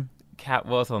 4th time? Cat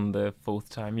was on the 4th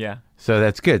time. Yeah. So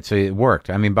that's good. So it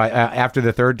worked. I mean, by after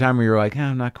the 3rd time, we were like,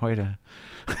 I'm not quite a.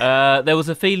 There was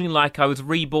a feeling like I was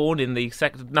reborn in the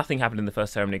second. Nothing happened in the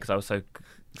first ceremony because I was so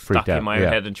stuck in my own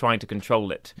head and trying to control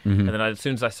it. And then as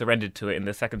soon as I surrendered to it in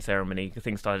the second ceremony,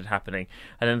 things started happening.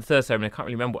 And then the 3rd ceremony, I can't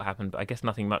really remember what happened, but I guess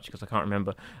nothing much because I can't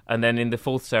remember. And then in the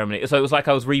 4th ceremony, so it was like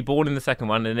I was reborn in the 2nd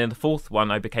one, and in the 4th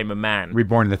one, I became a man.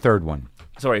 Reborn in the 3rd one.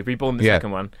 Sorry, reborn in the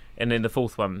 2nd one, and in the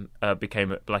 4th one,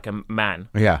 became like a man.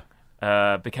 Yeah.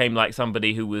 Became like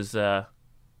somebody who was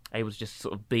able to just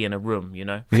sort of be in a room,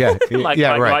 Yeah.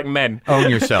 like men. Own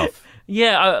yourself.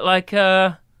 Yeah,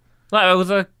 I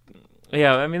was a.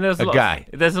 Yeah, I mean, there's a guy.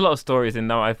 There's a lot of stories in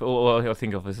Numb. All I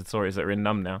think of is the stories that are in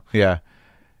Numb now. Yeah.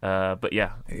 But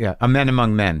yeah. Yeah, a man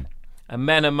among men. A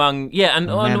man among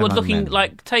looking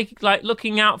men.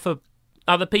 Looking out for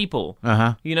other people.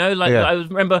 Uh-huh. I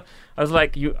was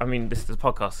like, I mean, this is a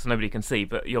podcast, so nobody can see,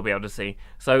 but you'll be able to see.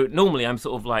 So normally I'm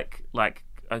sort of like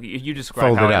you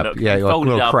describe folded how I up. look. Yeah,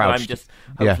 folded up, crouched. And I'm just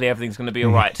hopefully everything's going to be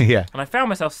all right. Yeah. And I found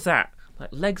myself sat. Like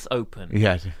legs open,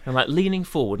 yes, and like leaning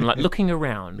forward and like looking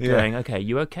around, going, "Okay,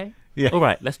 you okay? Yeah. All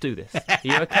right, let's do this. Are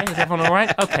you okay? Is everyone all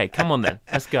right? Okay, come on then,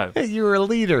 let's go." You were a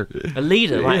leader,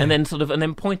 right? And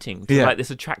then pointing to like this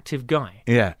attractive guy,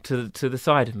 to the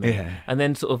side of me, and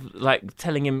then sort of like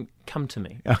telling him, "Come to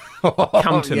me,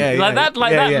 come to me," that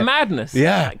madness.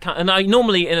 Yeah. And I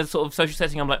normally in a sort of social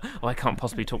setting, I'm like, "Oh, I can't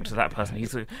possibly talk to that person.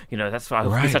 He's, that's why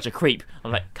I'll be such a creep."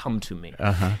 I'm like, "Come to me."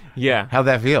 Yeah. How'd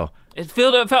that feel? It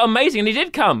felt amazing, and he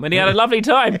did come, and he had a lovely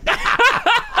time.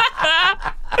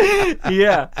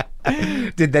 Yeah.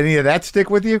 Did any of that stick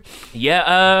with you?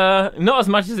 Yeah, not as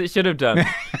much as it should have done.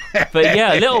 But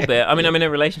yeah, a little bit. I mean, I'm in a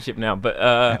relationship now,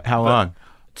 but... How long?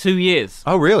 2 years.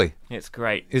 Oh, really? It's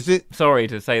great. Is it? Sorry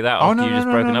to say that after you've just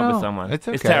broken up with someone. It's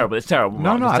okay. It's terrible. It's terrible.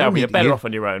 No, Mark. It's terrible. You're better you... off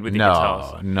on your own with your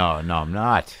guitars. No, I'm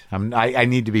not. I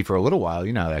need to be for a little while.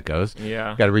 You know how that goes.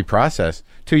 Yeah. Got to reprocess.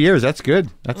 2 years, that's good.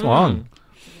 That's long.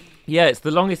 Yeah, it's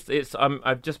the longest.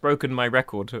 I've just broken my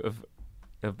record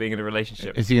of being in a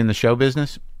relationship. Is he in the show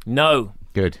business? No.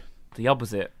 Good. The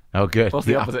opposite. Oh, good. What's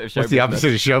the opposite of show business? What's the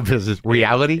opposite of show business?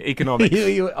 Reality? Economics.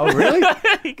 Oh, really?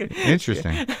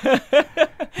 Interesting.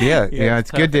 Yeah.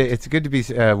 It's perfect. It's good to be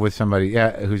with somebody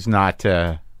who's not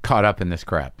caught up in this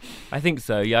crap. I think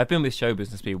so. Yeah, I've been with show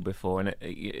business people before, and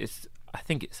I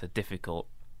think it's a difficult.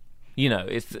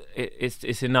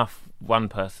 It's enough one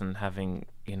person having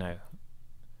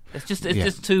It's just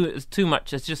too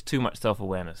much. It's just too much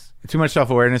self-awareness. Too much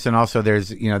self-awareness, and also there's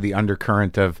the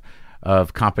undercurrent of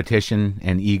competition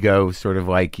and ego, sort of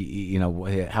like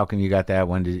how come you got that?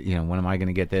 When am I going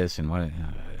to get this? And what?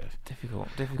 Difficult.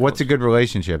 What's a good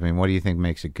relationship? I mean, what do you think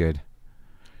makes it good?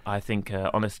 I think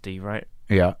honesty, right?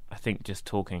 Yeah. I think just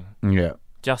talking. Yeah.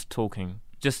 Just talking.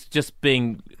 Just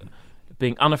being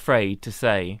unafraid to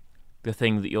say the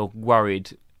thing that you're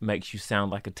worried makes you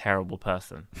sound like a terrible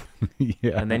person.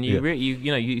 Yeah. And then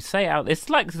you say it out. It's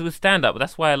like with stand-up.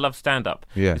 That's why I love stand-up.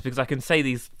 Yeah. It's because I can say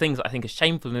these things that I think are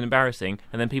shameful and embarrassing,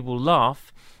 and then people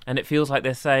laugh, and it feels like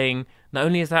they're saying, not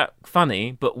only is that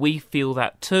funny, but we feel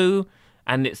that too.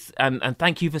 And and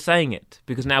thank you for saying it,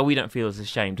 because now we don't feel as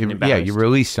ashamed and embarrassed. Yeah, you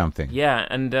release something. Yeah,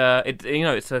 and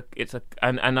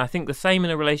and I think the same in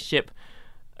a relationship.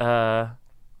 To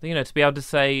be able to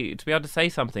say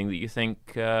something that you think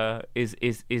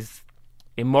is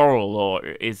immoral or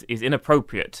is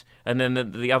inappropriate, and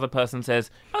then the other person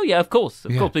says, "Oh yeah, of course,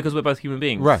 because we're both human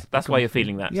beings." Right. That's why you're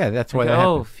feeling that. Yeah, that's why.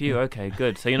 Oh, phew. Okay,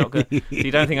 good. So you're not going.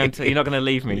 You don't think you're not going to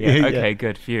leave me? Yeah. Okay,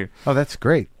 good. Phew. Oh, that's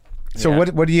great. So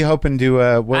what are you hoping to?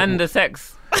 And the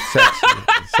sex.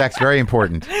 Sex, very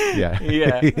important. Yeah.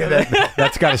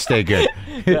 That's got to stay good.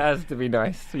 That has to be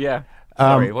nice. Yeah.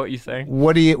 Sorry, what are you saying?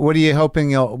 What are you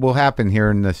hoping will happen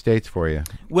here in the States for you?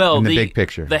 Well, in the big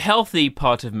picture, the healthy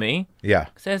part of me,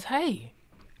 says, "Hey,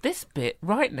 this bit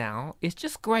right now is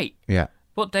just great." Yeah.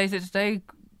 What day is it today?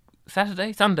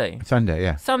 Saturday, Sunday. Sunday,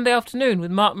 yeah. Sunday afternoon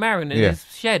with Marc Maron in his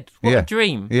shed. What a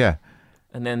dream. Yeah.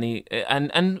 And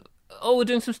then we're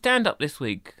doing some stand-up this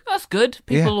week. That's good.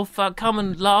 People will come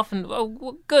and laugh and,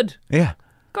 good. Yeah.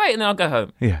 Great, and then I'll go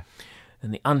home. Yeah.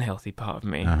 And the unhealthy part of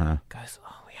me goes,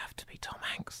 we have to be Tom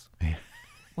Hanks. Yeah.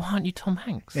 Why aren't you Tom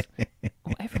Hanks?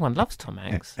 Well, everyone loves Tom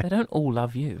Hanks. They don't all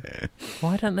love you.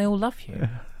 Why don't they all love you?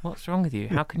 What's wrong with you?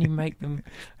 How can you make them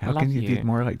How love can you you? be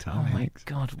more like Tom Hanks?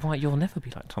 Oh, my God. Why? You'll never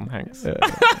be like Tom Hanks.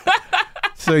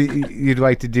 So you'd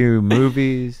like to do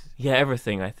movies? Yeah,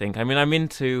 everything, I think. I mean, I'm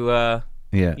into...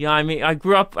 Yeah, I mean, I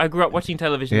grew up watching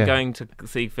television, going to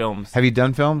see films. Have you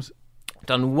done films?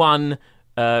 Done one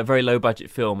very low budget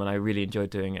film, and I really enjoyed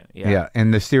doing it. Yeah.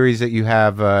 And the series that you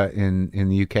have in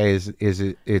the UK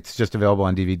it's just available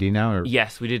on DVD now? Or?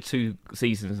 Yes, we did 2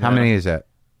 seasons. How many is that?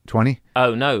 20?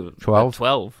 Oh no, 12.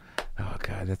 12. Oh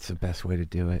God, that's the best way to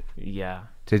do it. Yeah.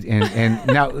 And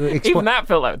now even that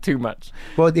felt like too much.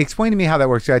 Well, explain to me how that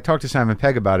works. I talked to Simon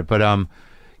Pegg about it, but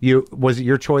was it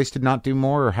your choice to not do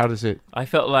more, or how does it? I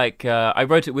felt like I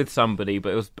wrote it with somebody,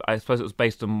 but I suppose it was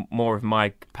based on more of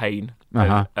my pain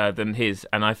than his,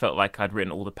 and I felt like I'd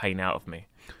written all the pain out of me,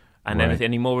 and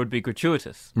any more would be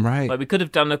gratuitous. Right. Like we could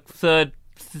have done a third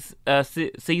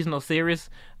season or series,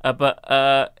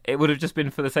 but it would have just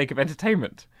been for the sake of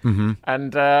entertainment. Mm-hmm.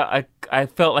 And I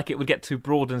felt like it would get too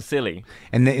broad and silly.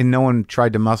 And no one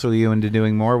tried to muscle you into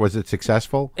doing more? Was it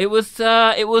successful? It was.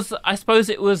 I suppose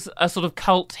it was a sort of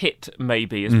cult hit.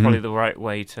 Maybe is probably the right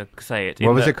way to say it.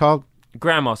 What was it called?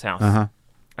 Grandma's House.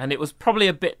 And it was probably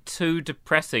a bit too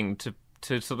depressing to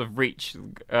sort of reach,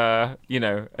 an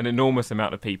enormous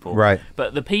amount of people. Right.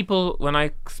 But the people,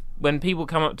 when people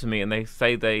come up to me and they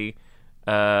say they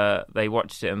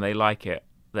watched it and they like it,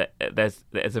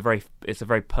 it's a very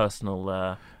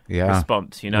personal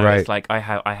response. Right. It's like I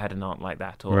had an aunt like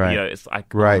that, or it's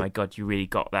like, right. Oh my God, you really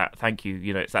got that. Thank you.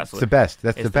 It's that sort the best.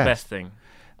 That's it's the best thing.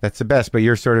 That's the best, but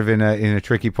you're sort of in a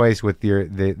tricky place with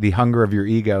the hunger of your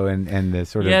ego and the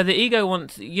sort of the ego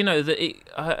wants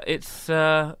it's.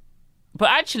 But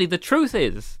actually, the truth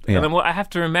is, and what I have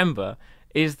to remember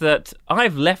is that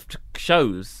I've left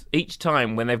shows each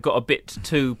time when they've got a bit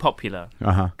too popular.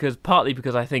 Partly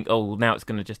because I think, now it's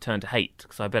going to just turn to hate,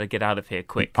 so I better get out of here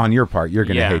quick. On your part, you're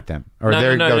going to hate them. Or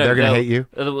they're going to hate you?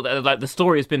 Like, the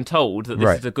story has been told that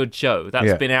this is a good show.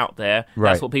 That's been out there.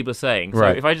 That's what people are saying. So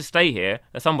if I just stay here,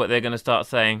 at some point they're going to start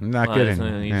saying, not good it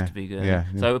anymore. Needs to be good.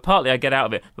 So partly I get out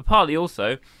of it, but partly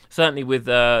also, certainly with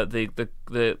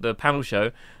the panel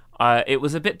show, it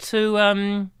was a bit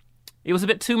too... It was a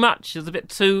bit too much. It was a bit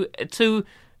too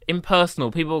impersonal.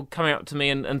 People coming up to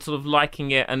me and sort of liking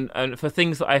it, and for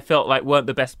things that I felt like weren't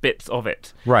the best bits of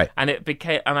it. Right. And it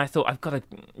became. And I thought,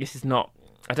 this is not.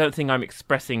 I don't think I'm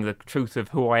expressing the truth of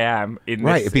who I am in this.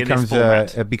 Right. It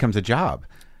becomes a job.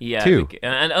 Yeah. Too.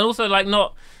 And also like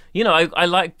not. I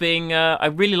like being. I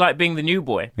really like being the new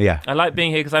boy. Yeah. I like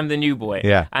being here because I'm the new boy.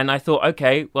 Yeah. And I thought,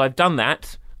 okay, well, I've done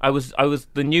that. I was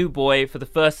the new boy for the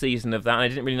first season of that, and I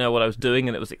didn't really know what I was doing,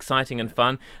 and it was exciting and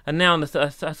fun. And now I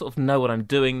sort of know what I'm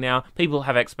doing now. People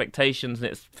have expectations,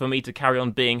 and it's for me to carry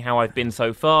on being how I've been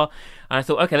so far. And I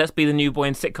thought, okay, let's be the new boy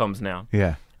in sitcoms now.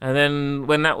 Yeah. And then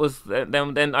when that was,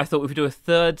 then I thought if we do a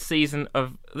third season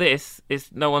of this,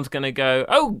 no one's going to go,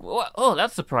 oh,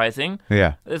 that's surprising.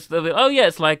 Yeah. It's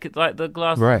like the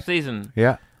last season.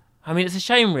 Yeah. I mean, it's a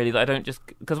shame, really, that I don't just...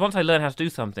 Because once I learn how to do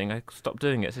something, I stop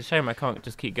doing it. It's a shame I can't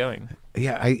just keep going.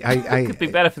 Yeah, it could be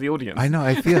better for the audience. I know,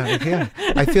 I feel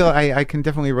I can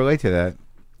definitely relate to that.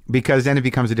 Because then it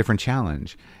becomes a different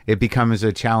challenge. It becomes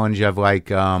a challenge of,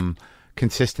 like,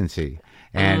 consistency.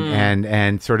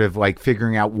 And sort of, like,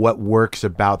 figuring out what works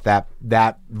about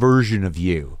that version of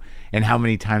you. And how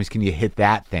many times can you hit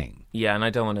that thing. Yeah, and I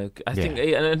don't want to... I think...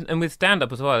 And with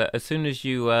stand-up as well, as soon as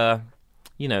you...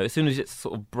 as soon as it's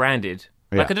sort of branded,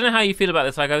 like I don't know how you feel about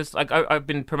this. Like I've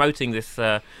been promoting this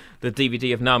the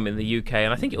DVD of Numb in the UK,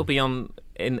 and I think it will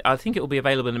be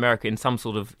available in America in some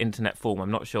sort of internet form. I'm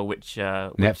not sure which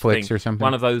Netflix thing. Or something.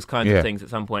 One of those kinds of things at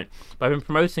some point. But I've been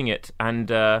promoting it, and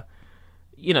they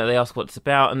ask what it's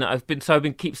about, and I've been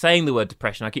keep saying the word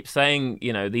depression. I keep saying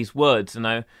these words, and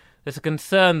there's a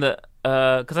concern that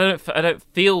because I don't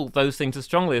feel those things as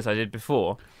strongly as I did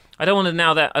before. I don't want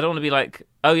to be like,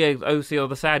 so you're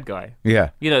the sad guy. Yeah.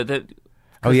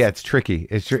 It's tricky.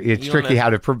 It's tricky how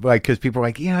to, because people are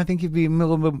like, I think you'd be a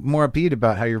little bit more upbeat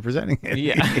about how you're presenting it.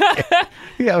 Yeah.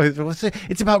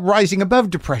 It's about rising above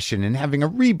depression and having a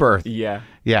rebirth. Yeah.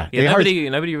 Yeah. Nobody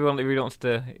really wants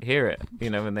to hear it,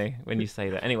 when you say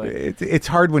that. Anyway. It's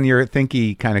hard when you're a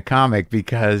thinky kind of comic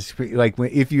because, like,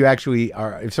 if you actually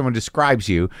if someone describes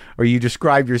you or you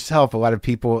describe yourself, a lot of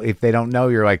people, if they don't know,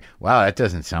 you're like, wow, that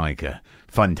doesn't sound like a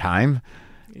fun time.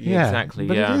 Yeah, exactly.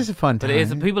 But it is a fun time. But it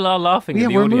is. People are laughing. Yeah, at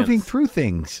the we're audience. moving through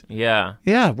things. Yeah.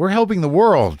 Yeah, we're helping the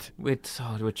world. We're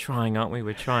trying, aren't we?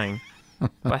 We're trying.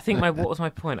 But I think what was my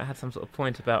point? I had some sort of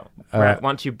point about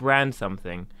once you brand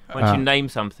something, once you name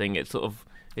something,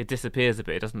 it disappears a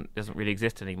bit. It doesn't really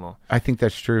exist anymore. I think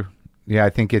that's true. Yeah, I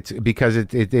think it's because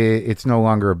it's no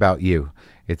longer about you.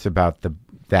 It's about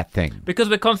that thing. Because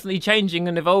we're constantly changing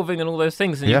and evolving and all those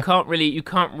things, and you can't really.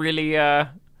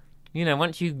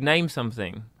 Once you name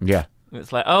something,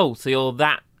 it's like, so you're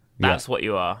that. That's what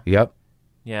you are. Yep.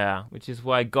 Yeah, which is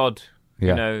why God,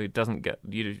 it doesn't get.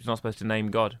 You're not supposed to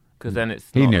name God because then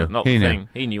it's not the thing.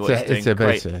 He knew what he was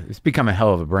doing. It's become a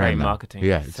hell of a brand. Great marketing.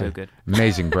 Yeah, it's so good.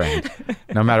 Amazing brand.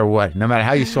 No matter what, no matter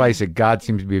how you slice it, God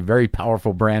seems to be a very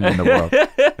powerful brand in the world.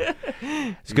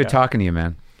 It's good talking to you,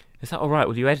 man. Is that all right?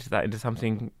 Will you edit that into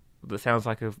something that sounds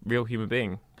like a real human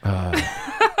being?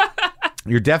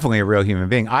 You're definitely a real human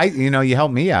being. You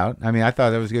helped me out. I mean, I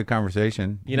thought that was a good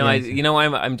conversation.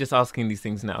 I'm just asking these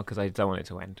things now because I don't want it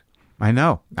to end. I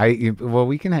know.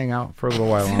 We can hang out for a little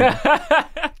while longer.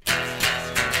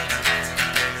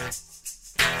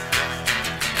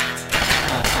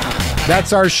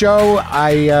 That's our show.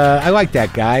 I like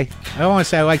that guy. I don't want to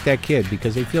say I like that kid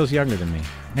because he feels younger than me.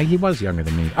 He was younger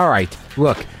than me. All right.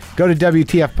 Look, go to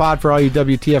WTF Pod for all your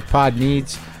WTF Pod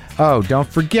needs. Oh, don't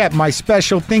forget, my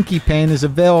special Thinky Pain is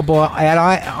available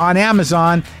on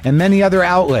Amazon and many other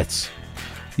outlets.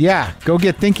 Yeah, go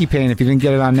get Thinky Pain if you didn't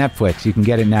get it on Netflix. You can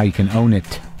get it now. You can own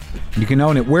it. You can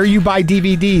own it. Where you buy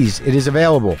DVDs, it is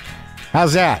available.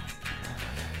 How's that?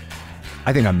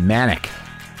 I think I'm manic.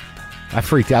 I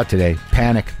freaked out today.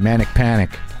 Manic panic.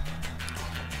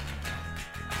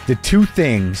 The two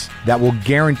things that will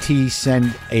guarantee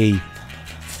send a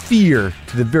fear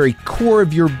to the very core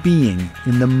of your being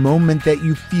in the moment that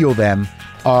you feel them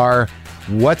are,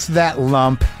 what's that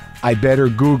lump? I better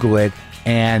Google it.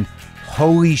 And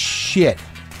holy shit,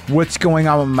 what's going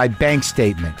on with my bank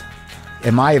statement?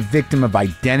 Am I a victim of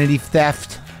identity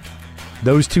theft?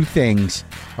 Those two things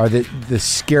are the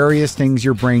scariest things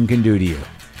your brain can do to you.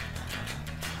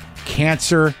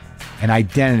 cancer and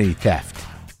identity theft.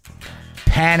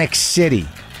 Panic City.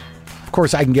 Of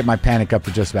course, I can get my panic up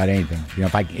for just about anything. You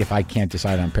know, if I can't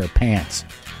decide on a pair of pants.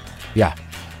 Yeah.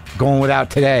 Going without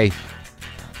today.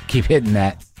 Keep hitting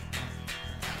that.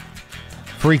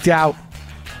 Freaked out.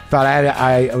 Thought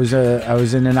I was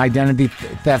in an identity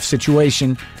theft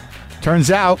situation. Turns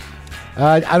out,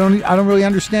 I don't really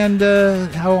understand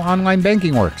how online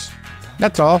banking works.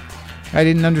 That's all. I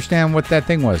didn't understand what that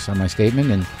thing was on my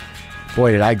statement, and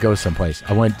boy, did I go someplace.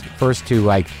 I went first to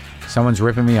like someone's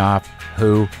ripping me off.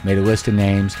 Who made a list of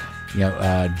names,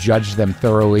 judged them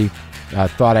thoroughly.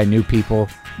 Thought I knew people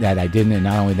that I didn't, and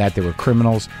not only that, they were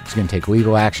criminals. I was going to take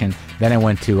legal action. Then I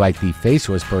went to like the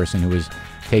faceless person who was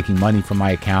taking money from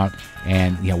my account,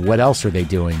 and what else are they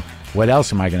doing? What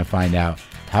else am I going to find out?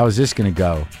 How is this going to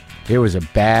go? It was a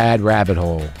bad rabbit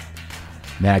hole.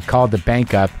 Then I called the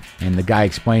bank up, and the guy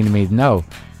explained to me, no,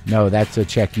 that's a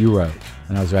check you wrote.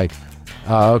 And I was like,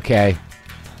 oh, okay,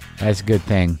 that's a good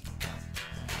thing.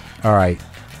 All right.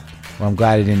 Well, I'm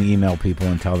glad I didn't email people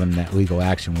and tell them that legal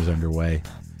action was underway.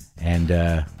 And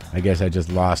I guess I just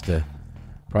lost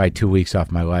probably 2 weeks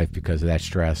off my life because of that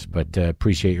stress. But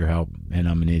appreciate your help, and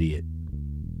I'm an idiot.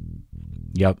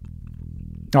 Yep.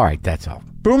 All right, that's all.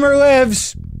 Boomer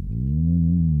lives!